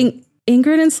Sylvain.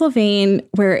 Ingrid and Sylvain,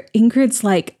 where Ingrid's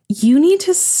like, you need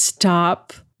to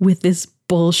stop with this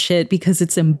bullshit because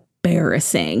it's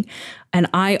embarrassing. And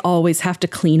I always have to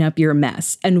clean up your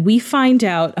mess. And we find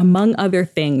out, among other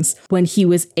things, when he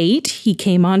was 8, he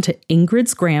came on to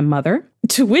Ingrid's grandmother,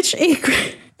 to which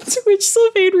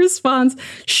Sylvain responds,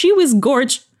 she was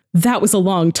gorgeous. That was a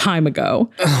long time ago.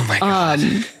 Oh my God.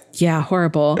 Yeah,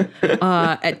 horrible.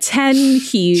 At 10,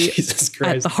 Jesus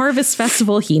Christ. At the Harvest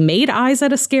Festival, he made eyes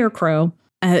at a scarecrow.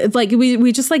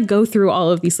 We just like go through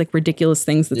all of these like ridiculous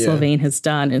things that Sylvain has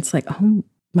done. It's like, oh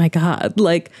my God,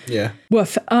 like,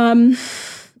 woof.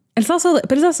 It's also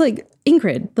like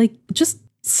Ingrid, like, just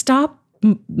stop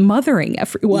mothering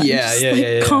everyone.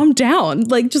 Calm down.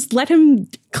 Like, just let him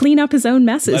clean up his own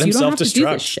messes. You don't have to do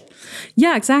this shit.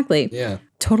 Yeah, exactly. Yeah.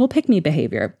 Total pick-me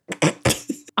behavior.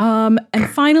 And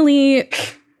finally,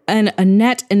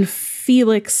 Annette and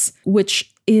Felix,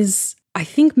 which is, I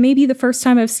think, maybe the first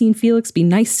time I've seen Felix be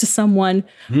nice to someone.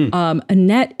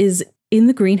 Annette is in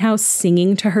the greenhouse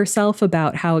singing to herself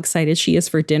about how excited she is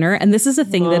for dinner. And this is a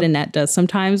thing that Annette does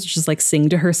sometimes, just like sing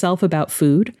to herself about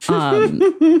food.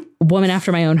 Woman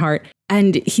after my own heart.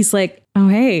 And he's like, oh,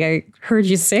 hey, I heard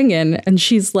you singing. And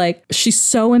she's like, she's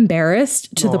so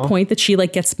embarrassed to the point that she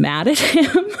like gets mad at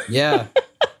him. Yeah.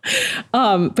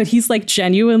 But he's like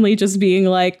genuinely just being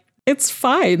like, it's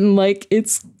fine. Like,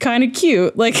 it's kind of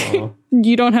cute. Like,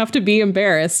 you don't have to be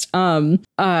embarrassed.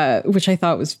 Which I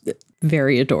thought was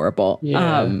very adorable.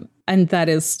 Yeah. And that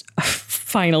is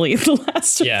finally the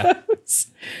last of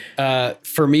those.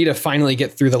 For me to finally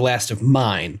get through the last of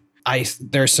mine,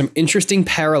 there's some interesting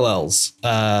parallels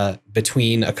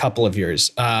between a couple of yours.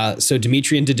 So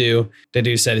Dimitri and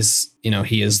Dedue said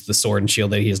he is the sword and shield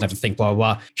that he doesn't have to think, blah,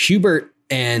 blah, blah. Hubert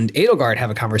and Edelgard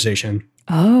have a conversation.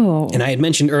 Oh. And I had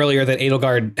mentioned earlier that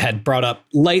Edelgard had brought up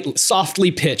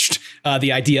softly pitched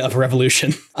the idea of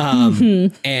revolution.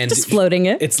 And just floating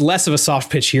it. It's less of a soft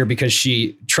pitch here because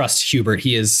she trusts Hubert.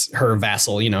 He is her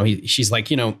vassal. She's like,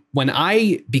 when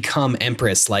I become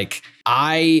empress, like,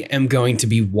 I am going to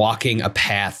be walking a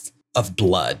path of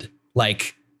blood.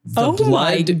 Like, the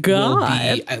blood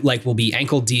will be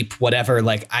ankle deep, whatever.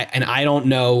 Like, I don't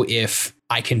know if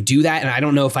I can do that. And I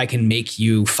don't know if I can make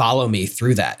you follow me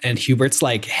through that. And Hubert's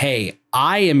like, hey,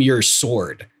 I am your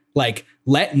sword. Like,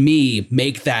 let me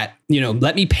make that,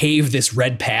 let me pave this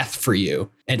red path for you.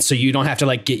 And so you don't have to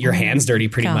like get your hands dirty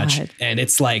pretty much. And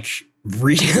it's like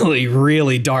really,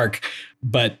 really dark.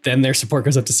 But then their support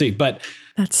goes up to sea. But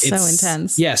that's so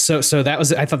intense. Yeah. So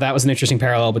I thought that was an interesting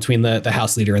parallel between the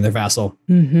house leader and their vassal.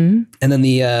 And then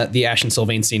the Ash and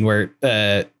Sylvain scene where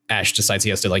Ash decides he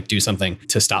has to like do something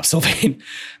to stop Sylvain.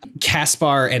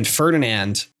 Caspar and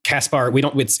Ferdinand. Caspar,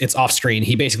 it's off screen.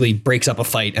 He basically breaks up a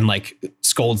fight and like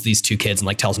scolds these two kids and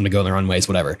like tells them to go their own ways,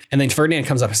 whatever. And then Ferdinand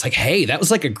comes up and is like, hey, that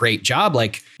was like a great job.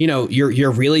 Like,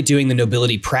 you're really doing the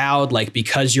nobility proud. Like,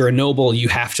 because you're a noble, you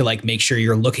have to like make sure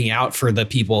you're looking out for the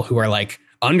people who are like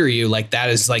under you. Like, that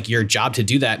is like your job to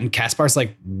do that. And Caspar's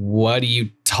like, what are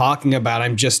you talking about?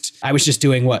 I was just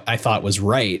doing what I thought was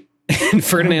right. And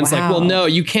Ferdinand's like, well, no,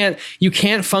 you can't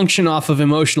function off of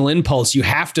emotional impulse. You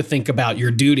have to think about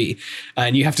your duty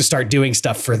and you have to start doing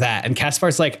stuff for that. And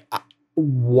Caspar's like,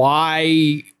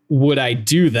 why would I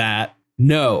do that?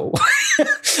 No.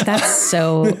 That's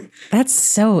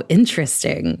so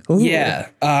interesting. Ooh. Yeah.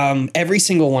 Every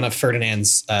single one of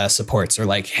Ferdinand's supports are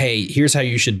like, hey, here's how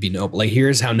you should be noble. Like,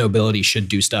 here's how nobility should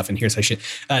do stuff. And here's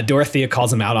how Dorothea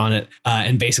calls him out on it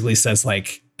and basically says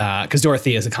like, because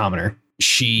Dorothea is a commoner.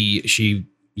 She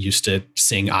used to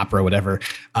sing opera, whatever.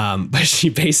 But she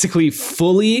basically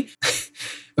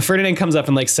Ferdinand comes up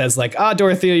and like says like,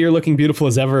 Dorothea, you're looking beautiful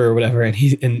as ever or whatever.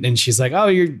 And she's like, oh,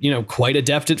 you're quite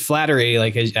adept at flattery,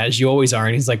 like as you always are.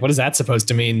 And he's like, what is that supposed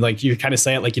to mean? Like, you kind of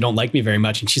say it like you don't like me very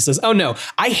much. And she says, oh no,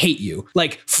 I hate you.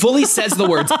 Like, fully says the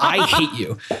words, I hate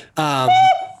you.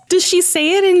 Does she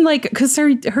say it in like, because her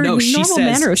normal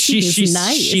manner of speaking is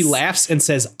nice. She laughs and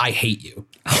says, I hate you.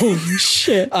 Holy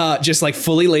shit. Just like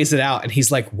fully lays it out. And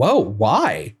he's like, whoa,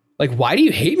 why? Like, why do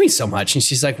you hate me so much? And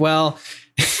she's like, well,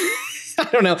 I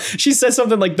don't know. She says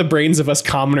something like the brains of us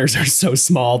commoners are so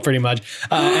small, pretty much.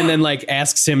 And then like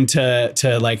asks him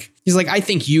to like, he's like, I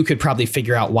think you could probably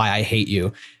figure out why I hate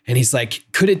you. And he's like,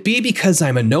 could it be because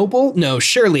I'm a noble? No,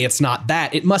 surely it's not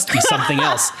that. It must be something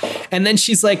else. And then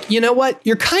she's like, you know what?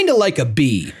 You're kind of like a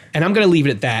bee. And I'm going to leave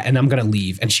it at that. And I'm going to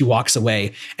leave. And she walks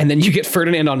away. And then you get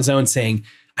Ferdinand on his own saying,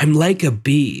 I'm like a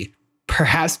bee,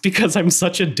 perhaps because I'm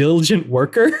such a diligent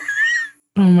worker.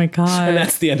 Oh my God. And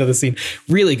that's the end of the scene.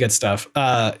 Really good stuff.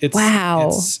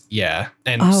 Wow. Yeah.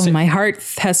 And my heart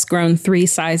has grown 3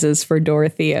 sizes for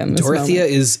Dorothea. Dorothea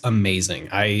is amazing.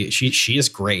 She is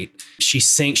great.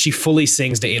 She fully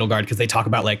sings to Edelgard because they talk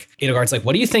about like, Edelgard's like,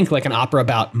 what do you think like an opera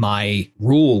about my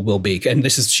rule will be? And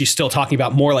she's still talking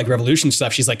about more like revolution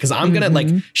stuff. She's like, cause I'm going to like,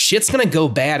 shit's going to go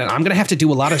bad and I'm going to have to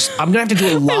do a lot. I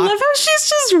love how she's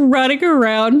just running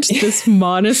around this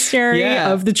monastery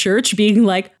of the church being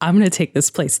like, I'm going to take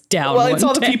this place down. Well, it's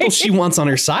all the people she wants on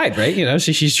her side, right? You know,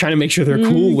 she's trying to make sure they're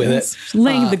cool with it.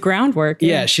 Laying the groundwork.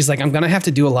 Yeah. She's like, I'm going to have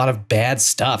to do a lot of bad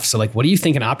stuff. So like, what do you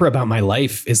think an opera about my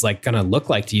life is like going to look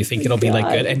like? Do you think it'll be like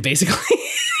good? And basically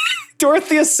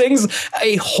Dorothea sings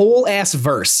a whole ass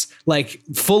verse, like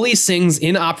fully sings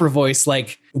in opera voice,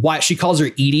 like why she calls her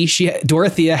Edie.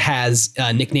 Dorothea has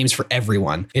nicknames for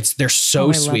everyone. They're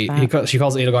so sweet. She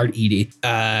calls Edelgard Edie.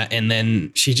 And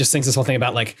then she just sings this whole thing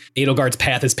about like Edelgard's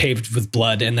path is paved with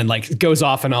blood and then like goes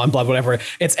off and on blood, whatever.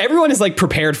 Everyone is like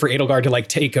prepared for Edelgard to like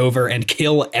take over and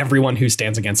kill everyone who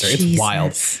stands against her. It's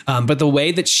wild. But the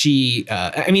way that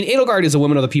Edelgard is a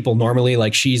woman of the people normally,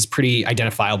 like she's pretty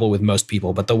identifiable with most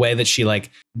people, but the way that she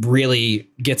like really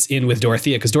gets in with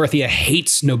Dorothea, because Dorothea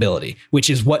hates nobility, which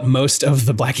is what most of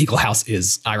the Black Eagle House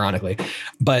is, ironically.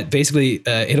 But basically,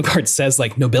 Edelgard says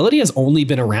like nobility has only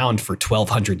been around for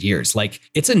 1,200 years. Like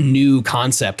it's a new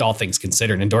concept, all things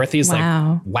considered. And Dorothea's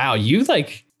like, wow, you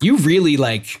really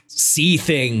like see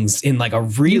things in like a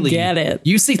really,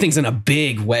 you see things in a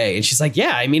big way. And she's like,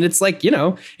 yeah, I mean, it's like, you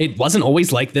know, it wasn't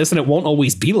always like this and it won't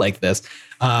always be like this.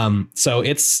 So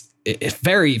it's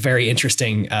very, very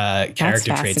interesting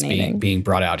character traits being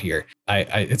brought out here.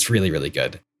 It's really, really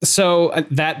good. So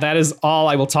that is all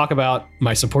I will talk about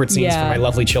my support scenes for my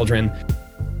lovely children.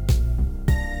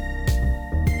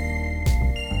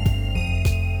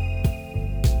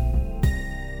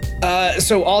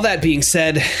 So all that being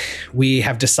said, we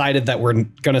have decided that we're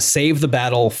going to save the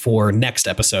battle for next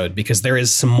episode because there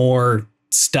is some more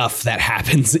stuff that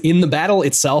happens in the battle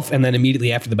itself, and then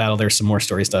immediately after the battle there's some more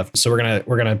story stuff. So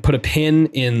we're gonna put a pin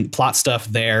in plot stuff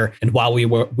there, and while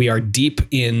we are deep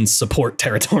in support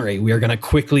territory, we are gonna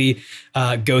quickly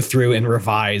go through and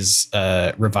revise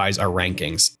our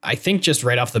rankings. I think just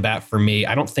right off the bat for me,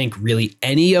 I don't think really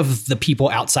any of the people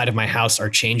outside of my house are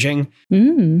changing.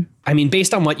 I mean,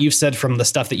 based on what you've said from the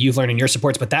stuff that you've learned in your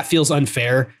supports, but that feels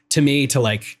unfair to me to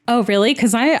like. Oh, really?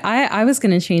 Because I was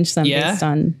going to change them based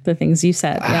on the things you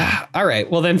said. Yeah. All right.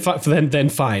 Well, then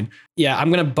fine. Yeah,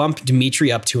 I'm going to bump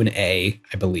Dimitri up to an A,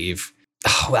 I believe.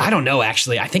 Oh, I don't know,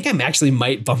 actually. I think I'm going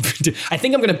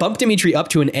to bump Dimitri up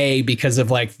to an A because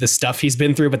of like the stuff he's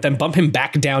been through, but then bump him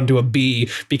back down to a B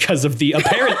because of the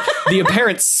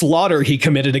apparent slaughter he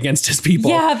committed against his people.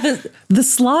 Yeah, the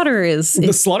slaughter is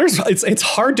it's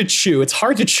hard to chew. It's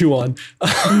hard to chew on.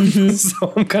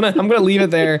 So I'm gonna leave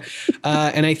it there.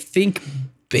 And I think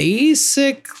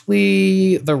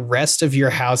basically the rest of your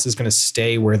house is going to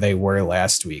stay where they were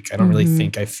last week. I don't really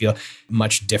think I feel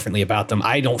much differently about them.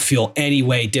 I don't feel any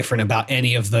way different about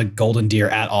any of the golden deer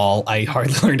at all. I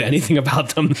hardly learned anything about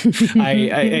them.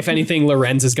 If anything,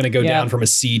 Lorenz is going to go down from a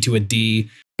C to a D.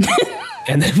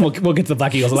 And then we'll get to the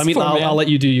Black Eagles. I'll let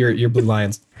you do your Blue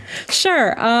Lions.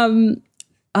 Sure.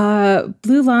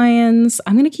 Blue Lions,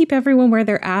 I'm going to keep everyone where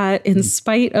they're at in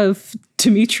spite of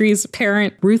Dimitri's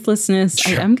apparent ruthlessness.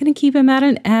 Sure. I'm going to keep him at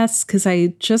an S because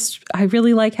I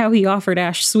really like how he offered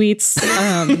Ash sweets.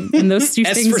 And those two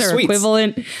things are sweets.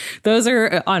 Equivalent. Those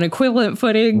are on equivalent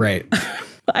footing. Right.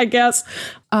 I guess.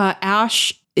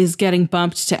 Ash is getting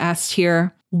bumped to S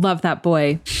tier. Love that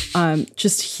boy.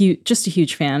 Just a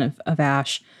huge fan of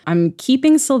Ash. I'm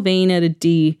keeping Sylvain at a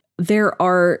D. There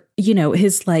are,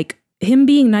 his like, him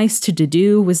being nice to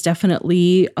Dedue was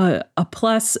definitely a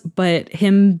plus, but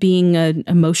him being an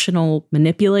emotional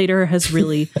manipulator has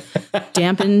really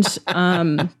dampened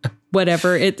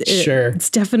whatever. It's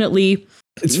definitely...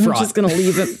 It's fraught. I'm just going to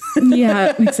leave it.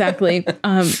 Yeah, exactly.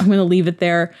 I'm going to leave it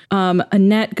there.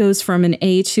 Annette goes from an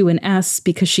A to an S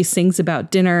because she sings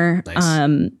about dinner. Nice.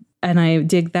 And I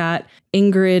dig that.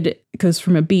 Ingrid goes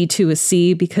from a B to a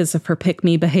C because of her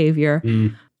pick-me behavior.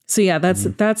 So yeah,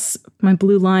 that's my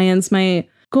Blue Lions. My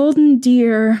Golden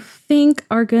Deer think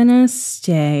are gonna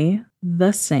stay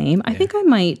the same. I think I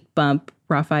might bump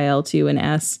Raphael to an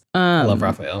S. I love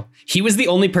Raphael. He was the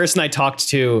only person I talked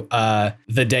to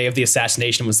the day of the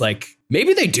assassination, was like,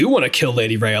 maybe they do want to kill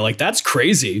Lady Rhea. Like, that's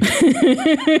crazy.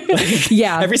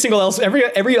 Yeah.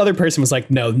 Every other person was like,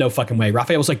 no fucking way.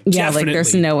 Raphael was like, definitely. Like,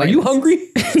 there's no way. Are you hungry?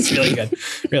 It's really good.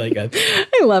 Really good.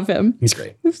 I love him. He's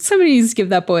great. Somebody needs to give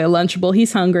that boy a Lunchable.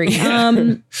 He's hungry.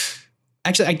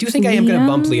 Actually, I do think I am going to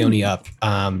bump Leonie up.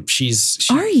 Are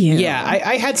you? Yeah,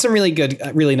 I had some really good,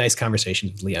 really nice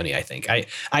conversations with Leonie. I think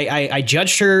I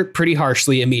judged her pretty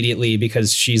harshly immediately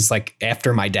because she's like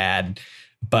after my dad.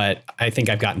 But I think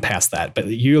I've gotten past that. But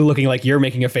you're looking like you're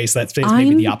making a face that's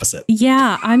maybe the opposite.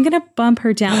 Yeah, I'm going to bump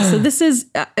her down. So this is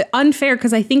unfair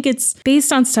because I think it's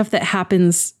based on stuff that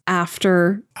happens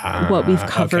after what we've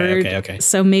covered. Okay.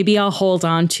 So maybe I'll hold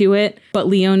on to it. But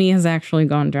Leonie has actually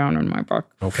gone down in my book.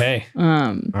 Okay.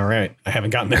 All right. I haven't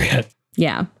gotten there yet.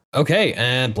 Yeah. Okay.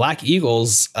 And Black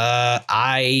Eagles.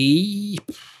 I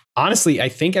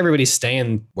think everybody's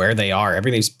staying where they are.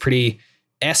 Everything's pretty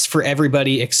S for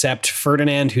everybody except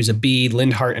Ferdinand, who's a B.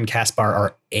 Lindhart and Caspar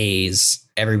are A's.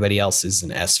 Everybody else is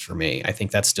an S for me. I think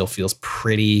that still feels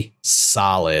pretty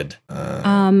solid.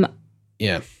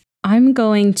 Yeah. I'm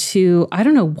going to, I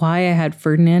don't know why I had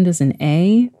Ferdinand as an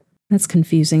A. That's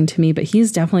confusing to me, but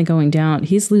he's definitely going down.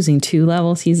 He's losing 2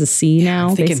 levels. He's a C now.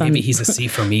 I'm thinking maybe he's a C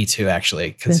for me too,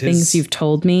 actually. The things you've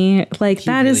told me, like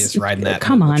that really is riding that.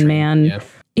 Come on, train. Man. Yeah.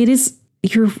 It is.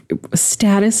 Your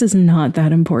status is not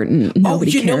that important.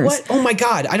 Nobody cares. Know what? Oh my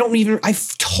God. I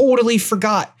totally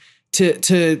forgot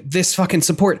to this fucking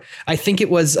support. I think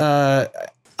it was,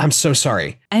 I'm so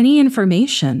sorry. Any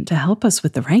information to help us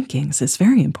with the rankings is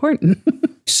very important.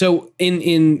 So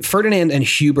in Ferdinand and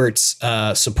Hubert's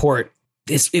support,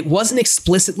 it wasn't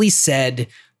explicitly said,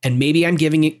 and maybe I'm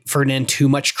giving Ferdinand too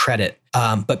much credit.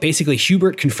 But basically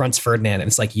Hubert confronts Ferdinand and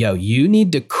it's like, yo, you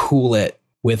need to cool it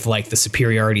with like the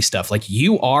superiority stuff. Like,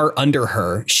 you are under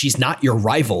her. She's not your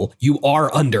rival. You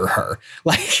are under her.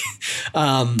 Like,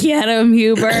 get him,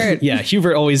 Hubert. Yeah.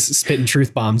 Hubert always spitting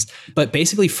truth bombs, but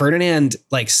basically Ferdinand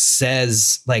like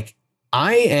says like,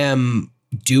 I am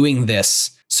doing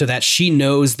this so that she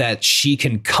knows that she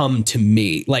can come to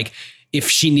me. Like, if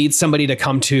she needs somebody to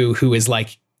come to who is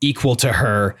like equal to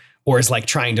her or is like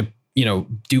trying to,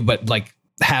 do, but like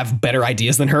have better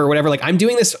ideas than her or whatever. Like, I'm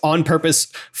doing this on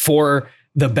purpose for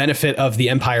the benefit of the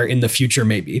Empire in the future,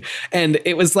 maybe. And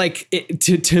it was like,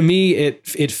 to me,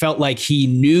 it felt like he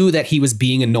knew that he was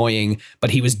being annoying, but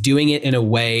he was doing it in a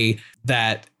way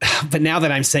that, but now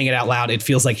that I'm saying it out loud, it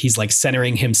feels like he's like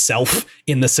centering himself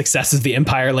in the success of the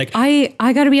Empire. Like, I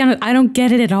gotta be honest, I don't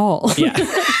get it at all. Yeah.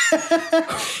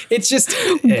 It's just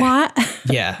why?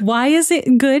 Yeah. Why is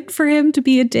it good for him to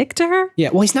be a dick to her? Yeah.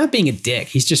 Well, he's not being a dick.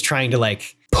 He's just trying to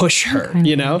like push her,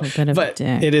 but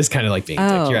it is kind of like being a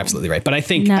dick. You're absolutely right. But I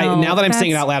think now that I'm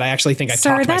saying it out loud, I actually think I've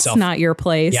talked myself. That's not your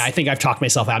place. Yeah, I think I've talked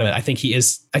myself out of it. I think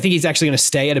he's actually going to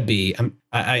stay at a B.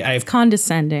 It's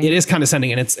condescending. It is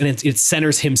condescending, and it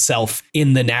centers himself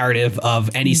in the narrative of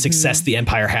any success the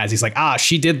Empire has. He's like,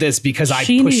 she did this because I pushed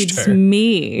her. She needs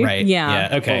me. Right. Yeah.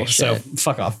 Okay. Bullshit. So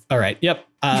fuck off. All right. Yep.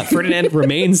 Ferdinand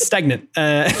remains stagnant.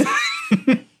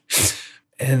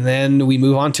 And then we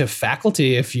move on to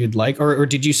faculty, if you'd like, or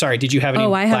did you have any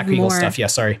Black Eagle stuff? Yeah,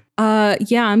 sorry.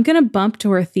 Yeah, I'm gonna bump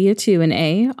Dorothea to an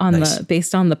A on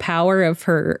based on the power of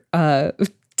her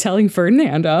telling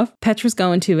Ferdinand off. Petra's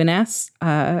going to an S.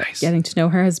 Getting to know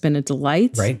her has been a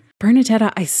delight. Right.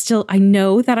 Bernadetta, I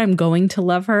know that I'm going to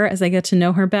love her as I get to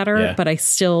know her better, but I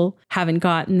still haven't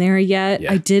gotten there yet.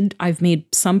 Yeah. I've made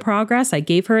some progress. I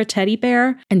gave her a teddy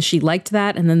bear and she liked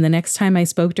that. And then the next time I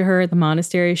spoke to her at the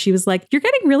monastery, she was like, you're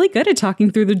getting really good at talking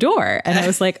through the door. And I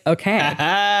was like, okay,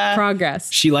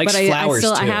 progress. She likes flowers too.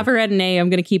 I have her at an A.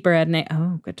 I'm going to keep her at an A.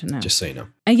 Oh, good to know. Just so you know.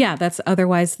 Yeah, that's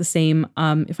otherwise the same.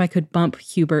 If I could bump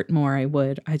Hubert more, I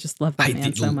would. I just love that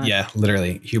man so much. Yeah,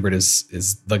 literally. Hubert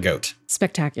is the GOAT.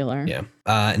 Spectacular. Yeah.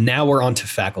 Now we're on to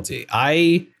faculty.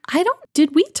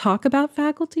 Did we talk about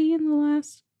faculty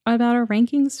about our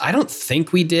rankings? I don't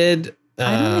think we did.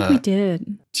 I don't think we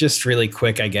did. Just really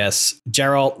quick, I guess.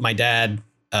 Geralt, my dad,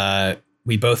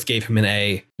 we both gave him an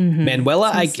A. Mm-hmm.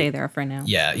 Manuela, I stay there for now.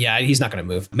 Yeah, he's not going to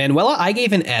move. Manuela, I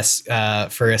gave an S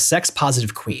for a sex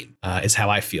positive queen, is how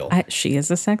I feel. She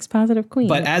is a sex positive queen.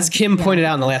 But as Kim pointed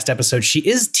out in the last episode, she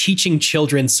is teaching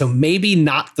children, so maybe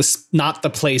not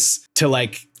the place to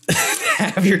like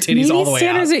have your titties all the way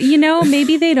out.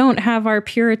 Maybe they don't have our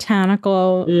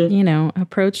puritanical,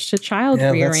 approach to child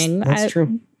rearing. That's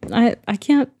true. I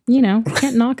can't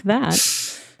knock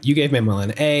that. You gave Manuel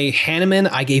an A. Hanneman,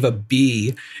 I gave a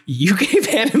B. You gave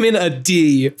Hanneman a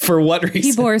D. For what reason?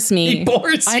 He bores me. He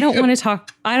bores I don't want to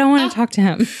talk. I don't want to talk to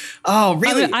him. Oh,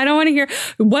 really? I don't want to hear.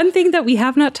 One thing that we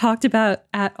have not talked about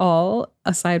at all,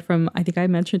 aside from, I think I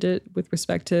mentioned it with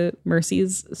respect to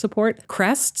Mercy's support,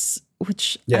 crests,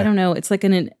 which I don't know. It's like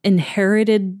an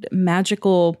inherited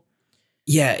magical.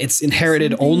 Yeah, it's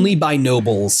inherited only by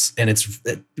nobles, and it's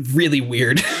really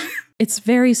weird. It's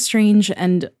very strange,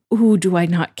 and ooh, do I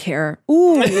not care?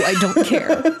 Ooh, I don't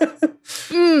care.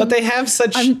 But they have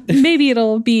such... maybe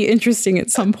it'll be interesting at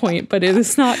some point, but it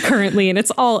is not currently, and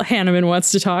it's all Hanneman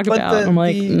wants to talk about. I'm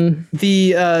like...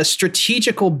 The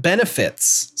strategical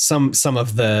benefits some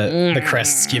of the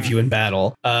crests give you in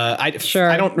battle. I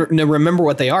don't remember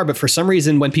what they are, but for some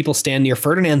reason, when people stand near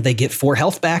Ferdinand, they get 4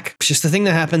 health back. It's just the thing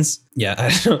that happens. Yeah, I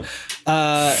don't know.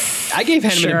 I gave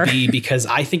Hanneman a B because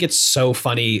I think it's so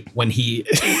funny when he...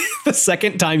 the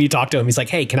second time you talk to him, he's like,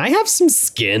 hey, can I have some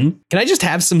skin? Can I just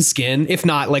have some skin? If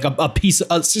not, like a piece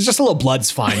of, just a little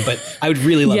blood's fine, but I would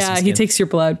really love some skin. He takes your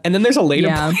blood. And then there's a later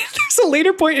point. There's a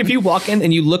later point if you walk in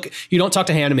and you don't talk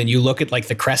to Hanneman, you look at like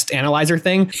the crest analyzer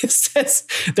thing. It says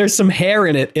there's some hair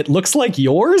in it. It looks like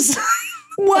yours.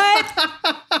 What?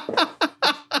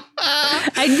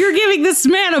 And you're giving this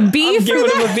man a B for that? I'm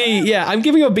giving him a B. Yeah, I'm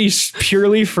giving him a B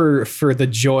purely for the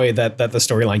joy that the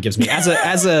storyline gives me. As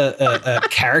a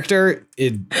character,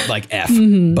 it like F.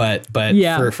 Mm-hmm.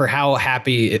 But for how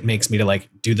happy it makes me to like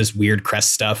do this weird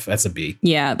crest stuff, that's a B.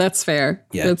 Yeah, that's fair.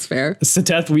 Yeah. That's fair.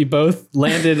 Seteth, we both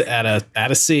landed at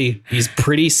a C. He's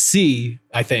pretty C,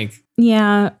 I think.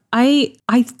 Yeah, I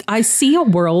see a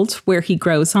world where he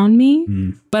grows on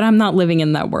me, but I'm not living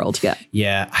in that world yet.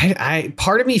 Yeah, I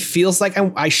part of me feels like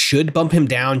I should bump him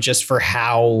down just for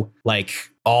how like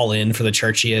all in for the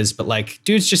church he is. But like,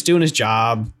 dude's just doing his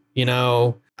job, you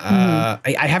know.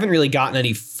 I haven't really gotten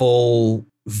any full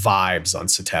vibes on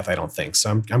Seteth, I don't think.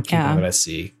 So I'm keeping it at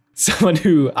C. Someone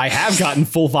who I have gotten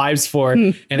full vibes for,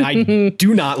 and I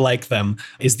do not like them,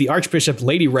 is the Archbishop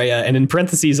Lady Rhea. And in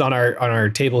parentheses on our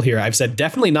table here, I've said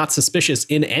definitely not suspicious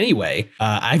in any way.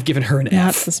 I've given her an F.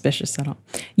 Not suspicious at all.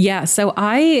 Yeah. So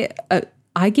I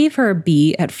gave her a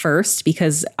B at first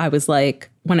because I was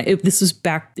like, this was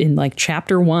back in like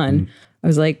chapter 1, I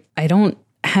was like, I don't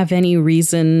have any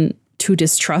reason to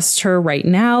distrust her right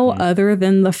now, other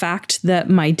than the fact that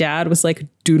my dad was like,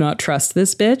 do not trust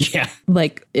this bitch. Yeah.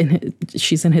 Like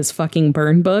she's in his fucking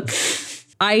burn book.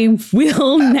 I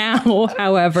will now,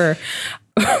 however,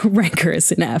 rank her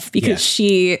as an F because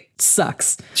she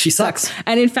sucks. She sucks.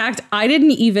 And in fact, I didn't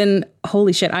even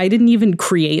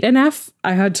create an F.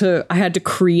 I had to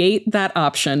create that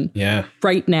option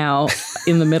right now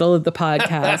in the middle of the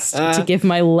podcast to give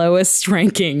my lowest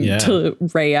ranking to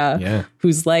Rhea,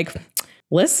 who's like,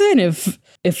 listen, if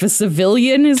a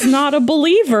civilian is not a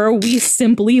believer, we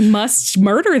simply must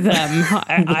murder them.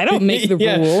 I don't make the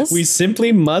rules. We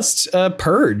simply must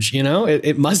purge, you know,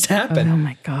 it must happen. Oh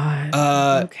my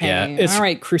God. Okay. Yeah, all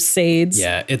right. Crusades.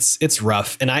 Yeah, it's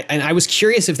rough. And I was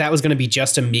curious if that was going to be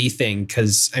just a me thing.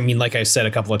 Cause I mean, like I said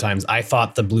a couple of times, I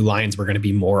thought the Blue Lions were going to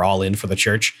be more all in for the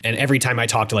church. And every time I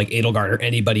talk to like Edelgard or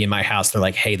anybody in my house, they're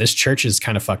like, hey, this church is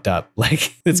kind of fucked up.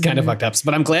 Like it's kind of fucked up.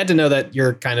 But I'm glad to know that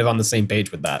you're kind of on the same page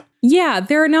with that. Yeah,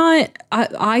 they're not.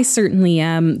 I certainly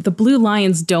am. The Blue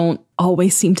Lions don't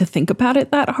always seem to think about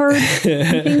it that hard. I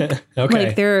think. Okay.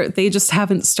 Like they just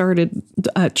haven't started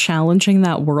challenging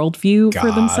that worldview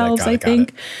for themselves, I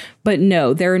think. But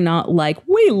no, they're not like,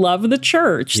 we love the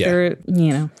church. Yeah. They're, you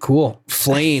know. Cool.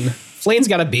 Flane's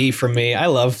got a B from me. I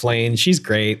love Flane. She's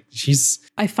great.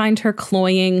 I find her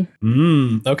cloying.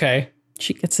 Okay.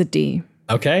 She gets a D.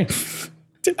 Okay.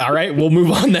 All right, we'll move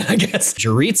on then, I guess.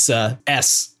 Jaritza,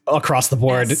 S across the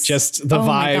board. Just the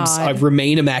vibes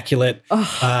remain immaculate.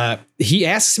 He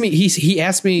asked me. He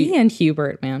and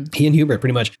Hubert, man. He and Hubert,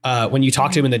 pretty much. When you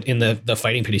talk to him in the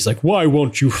fighting pit, he's like, "Why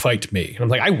won't you fight me?" And I'm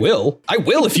like, "I will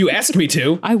if you ask me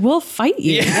to. I will fight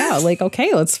you." Yeah, like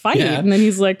okay, let's fight. Yeah. And then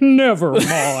he's like, "Never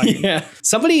mind." Yeah.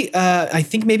 Somebody, I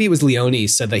think maybe it was Leone,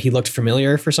 said that he looked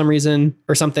familiar for some reason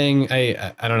or something.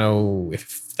 I don't know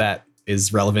if that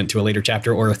is relevant to a later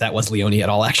chapter or if that was Leone at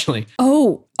all, actually.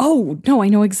 Oh, no, I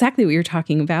know exactly what you're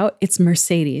talking about. It's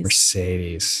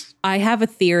Mercedes. I have a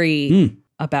theory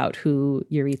about who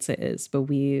Jaritza is, but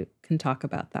we can talk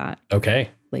about that. Okay.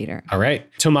 Later. All right.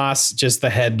 Tomas, just the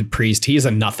head priest. He's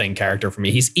a nothing character for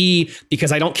me. He's E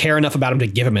because I don't care enough about him to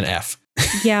give him an F.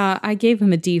 Yeah, I gave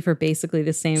him a D for basically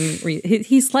the same reason.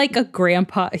 He's like a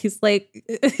grandpa. He's like,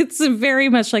 it's very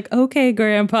much like, okay,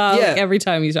 grandpa. Yeah. Like every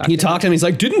time you talk to him, he's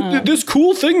like, didn't this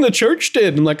cool thing the church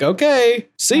did? I'm like, okay,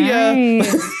 see ya.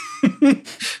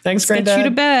 Thanks, Granddad. Get you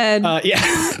to bed.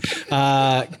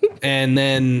 And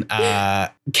then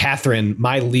Catherine,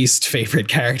 my least favorite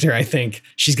character, I think.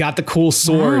 She's got the cool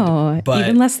sword. But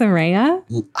even less than Rhea?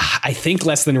 I think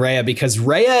less than Rhea, because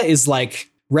Rhea is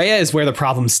where the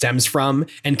problem stems from.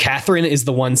 And Catherine is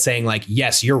the one saying like,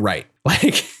 yes, you're right.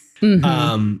 Like,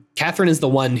 Catherine is the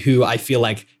one who I feel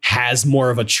like has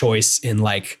more of a choice in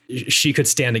like, she could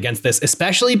stand against this,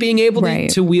 especially being able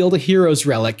to wield a hero's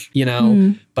relic, you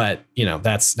know, but you know,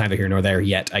 that's neither here nor there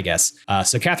yet, I guess.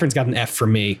 So Catherine's got an F for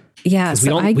me. Yeah.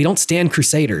 So we don't stand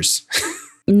Crusaders.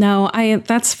 No,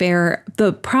 that's fair.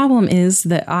 The problem is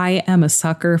that I am a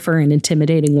sucker for an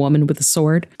intimidating woman with a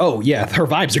sword. Oh, yeah. Her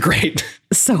vibes are great.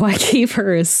 So I gave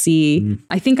her a C.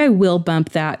 I think I will bump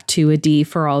that to a D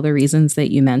for all the reasons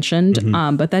that you mentioned.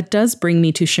 But that does bring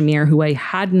me to Shamir, who I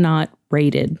had not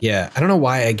rated. Yeah. I don't know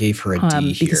why I gave her a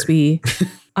D because here.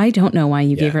 I don't know why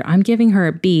you gave her. I'm giving her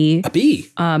a B. A B.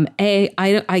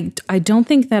 I don't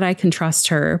think that I can trust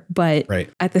her, but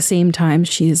at the same time,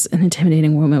 she's an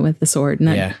intimidating woman with the sword, and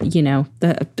that, you know,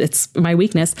 it's my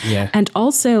weakness. Yeah. And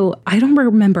also, I don't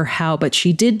remember how, but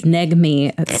she did neg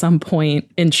me at some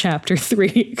point in chapter 3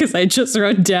 because I just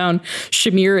wrote down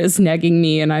Shamir is negging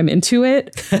me, and I'm into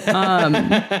it.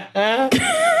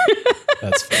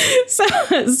 That's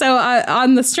funny. So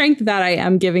on the strength of that, I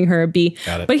am giving her a B.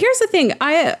 Got it. But here's the thing.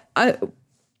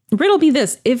 Riddle me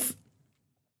this. If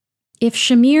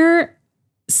Shamir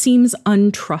seems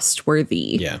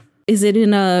untrustworthy, is it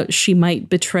in a she might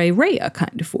betray Rhea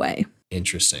kind of way?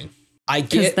 Interesting.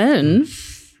 Because then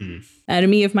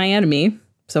enemy of my enemy,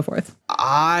 so forth.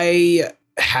 I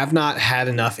have not had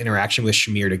enough interaction with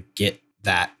Shamir to get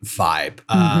that vibe.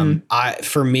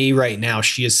 For me right now,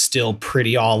 she is still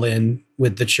pretty all in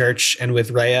with the church and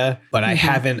with Rhea, but I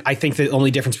think the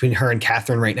only difference between her and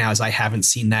Catherine right now is I haven't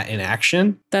seen that in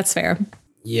action. That's fair.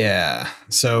 Yeah.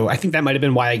 So I think that might have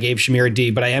been why I gave Shamir a D,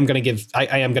 but I am going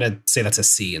to say that's a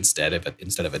C instead of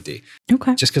a D.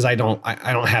 Okay. Just because I don't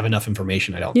have enough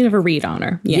information. You never read on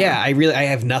her. Yeah. I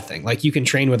have nothing. Like, you can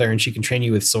train with her and she can train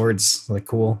you with swords. Like,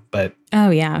 cool. But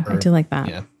I do like that.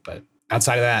 Yeah. But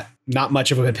outside of that, not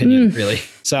much of an opinion really.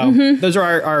 So those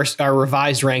are our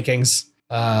revised rankings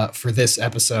for this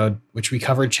episode, which we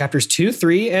covered chapters 2,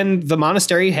 3, and the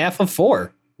monastery half of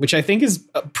 4, which I think is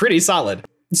pretty solid.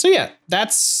 So yeah,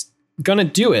 that's going to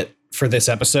do it for this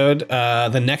episode.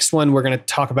 The next one, we're going to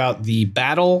talk about the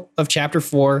battle of chapter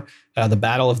 4, the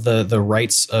battle of the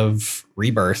rites of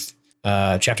rebirth,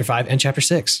 chapter 5 and chapter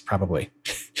 6, probably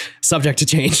subject to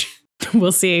change.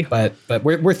 We'll see. But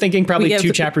we're thinking probably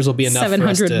 2 chapters will be enough.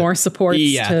 700 more supports.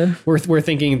 Yeah, we're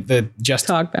thinking that just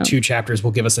 2 chapters will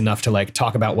give us enough to like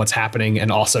talk about what's happening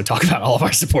and also talk about all of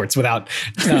our supports without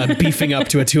beefing up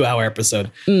to a 2-hour episode.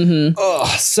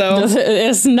 Oh, so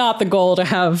it's not the goal to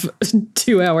have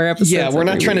 2-hour episodes. Yeah, we're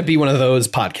not trying to be one of those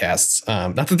podcasts.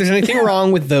 Not that there's anything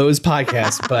wrong with those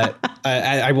podcasts, but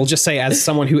I will just say, as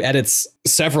someone who edits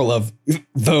several of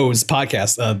those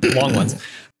podcasts, long ones.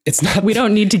 It's not. We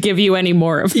don't need to give you any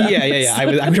more of them. Yeah. I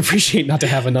would appreciate not to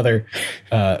have another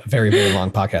very, very long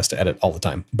podcast to edit all the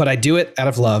time. But I do it out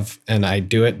of love, and I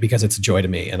do it because it's a joy to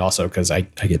me, and also because I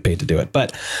get paid to do it.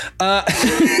 But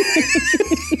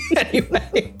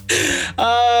anyway,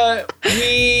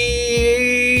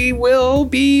 we will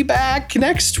be back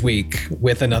next week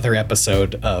with another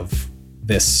episode of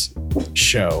this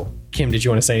show. Kim, did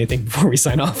you want to say anything before we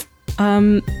sign off?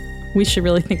 We should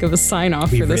really think of a sign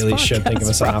off for this podcast. We really should think of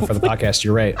a sign off for the podcast.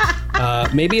 You're right.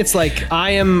 Maybe it's like,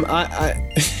 I am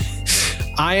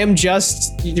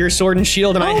just your sword and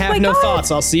shield, and I have no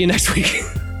thoughts. I'll see you next week.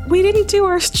 We didn't do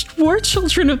our War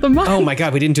Children of the Month. Oh my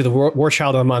God, we didn't do the War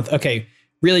Child of the Month. Okay.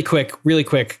 Really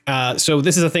quick. So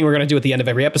this is a thing we're going to do at the end of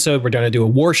every episode. We're going to do a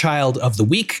War Child of the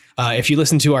Week. If you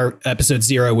listen to our episode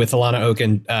 0 with Alana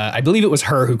Oken, I believe it was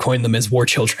her who coined them as War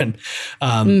Children.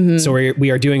 So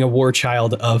we are doing a War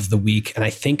Child of the Week. And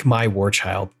I think my War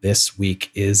Child this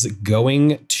week is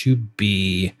going to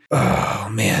be,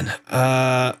 I'm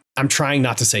trying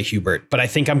not to say Hubert, but I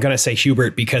think I'm going to say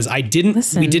Hubert because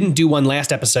we didn't do one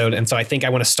last episode. And so I think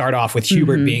I want to start off with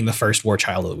Hubert being the first War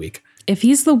Child of the Week. If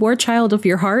he's the War Child of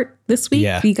your heart this week,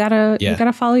 you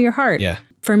gotta follow your heart. Yeah.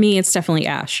 For me, it's definitely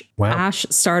Ash. Wow. Ash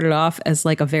started off as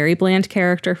like a very bland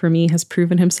character. For me, has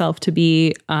proven himself to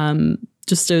be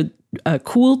just a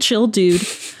cool, chill dude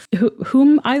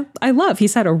whom I love.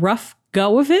 He's had a rough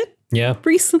go of it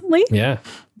recently. Yeah.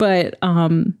 But,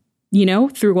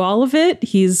 through all of it,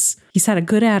 he's He's had a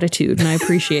good attitude, and I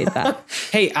appreciate that.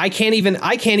 Hey, I can't even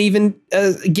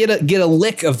get a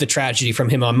lick of the tragedy from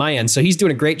him on my end. So he's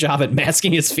doing a great job at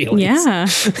masking his feelings. Yeah,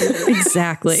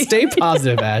 exactly. Stay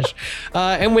positive, Ash.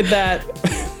 And with that,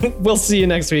 we'll see you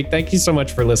next week. Thank you so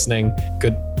much for listening.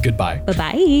 Goodbye.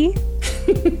 Bye-bye.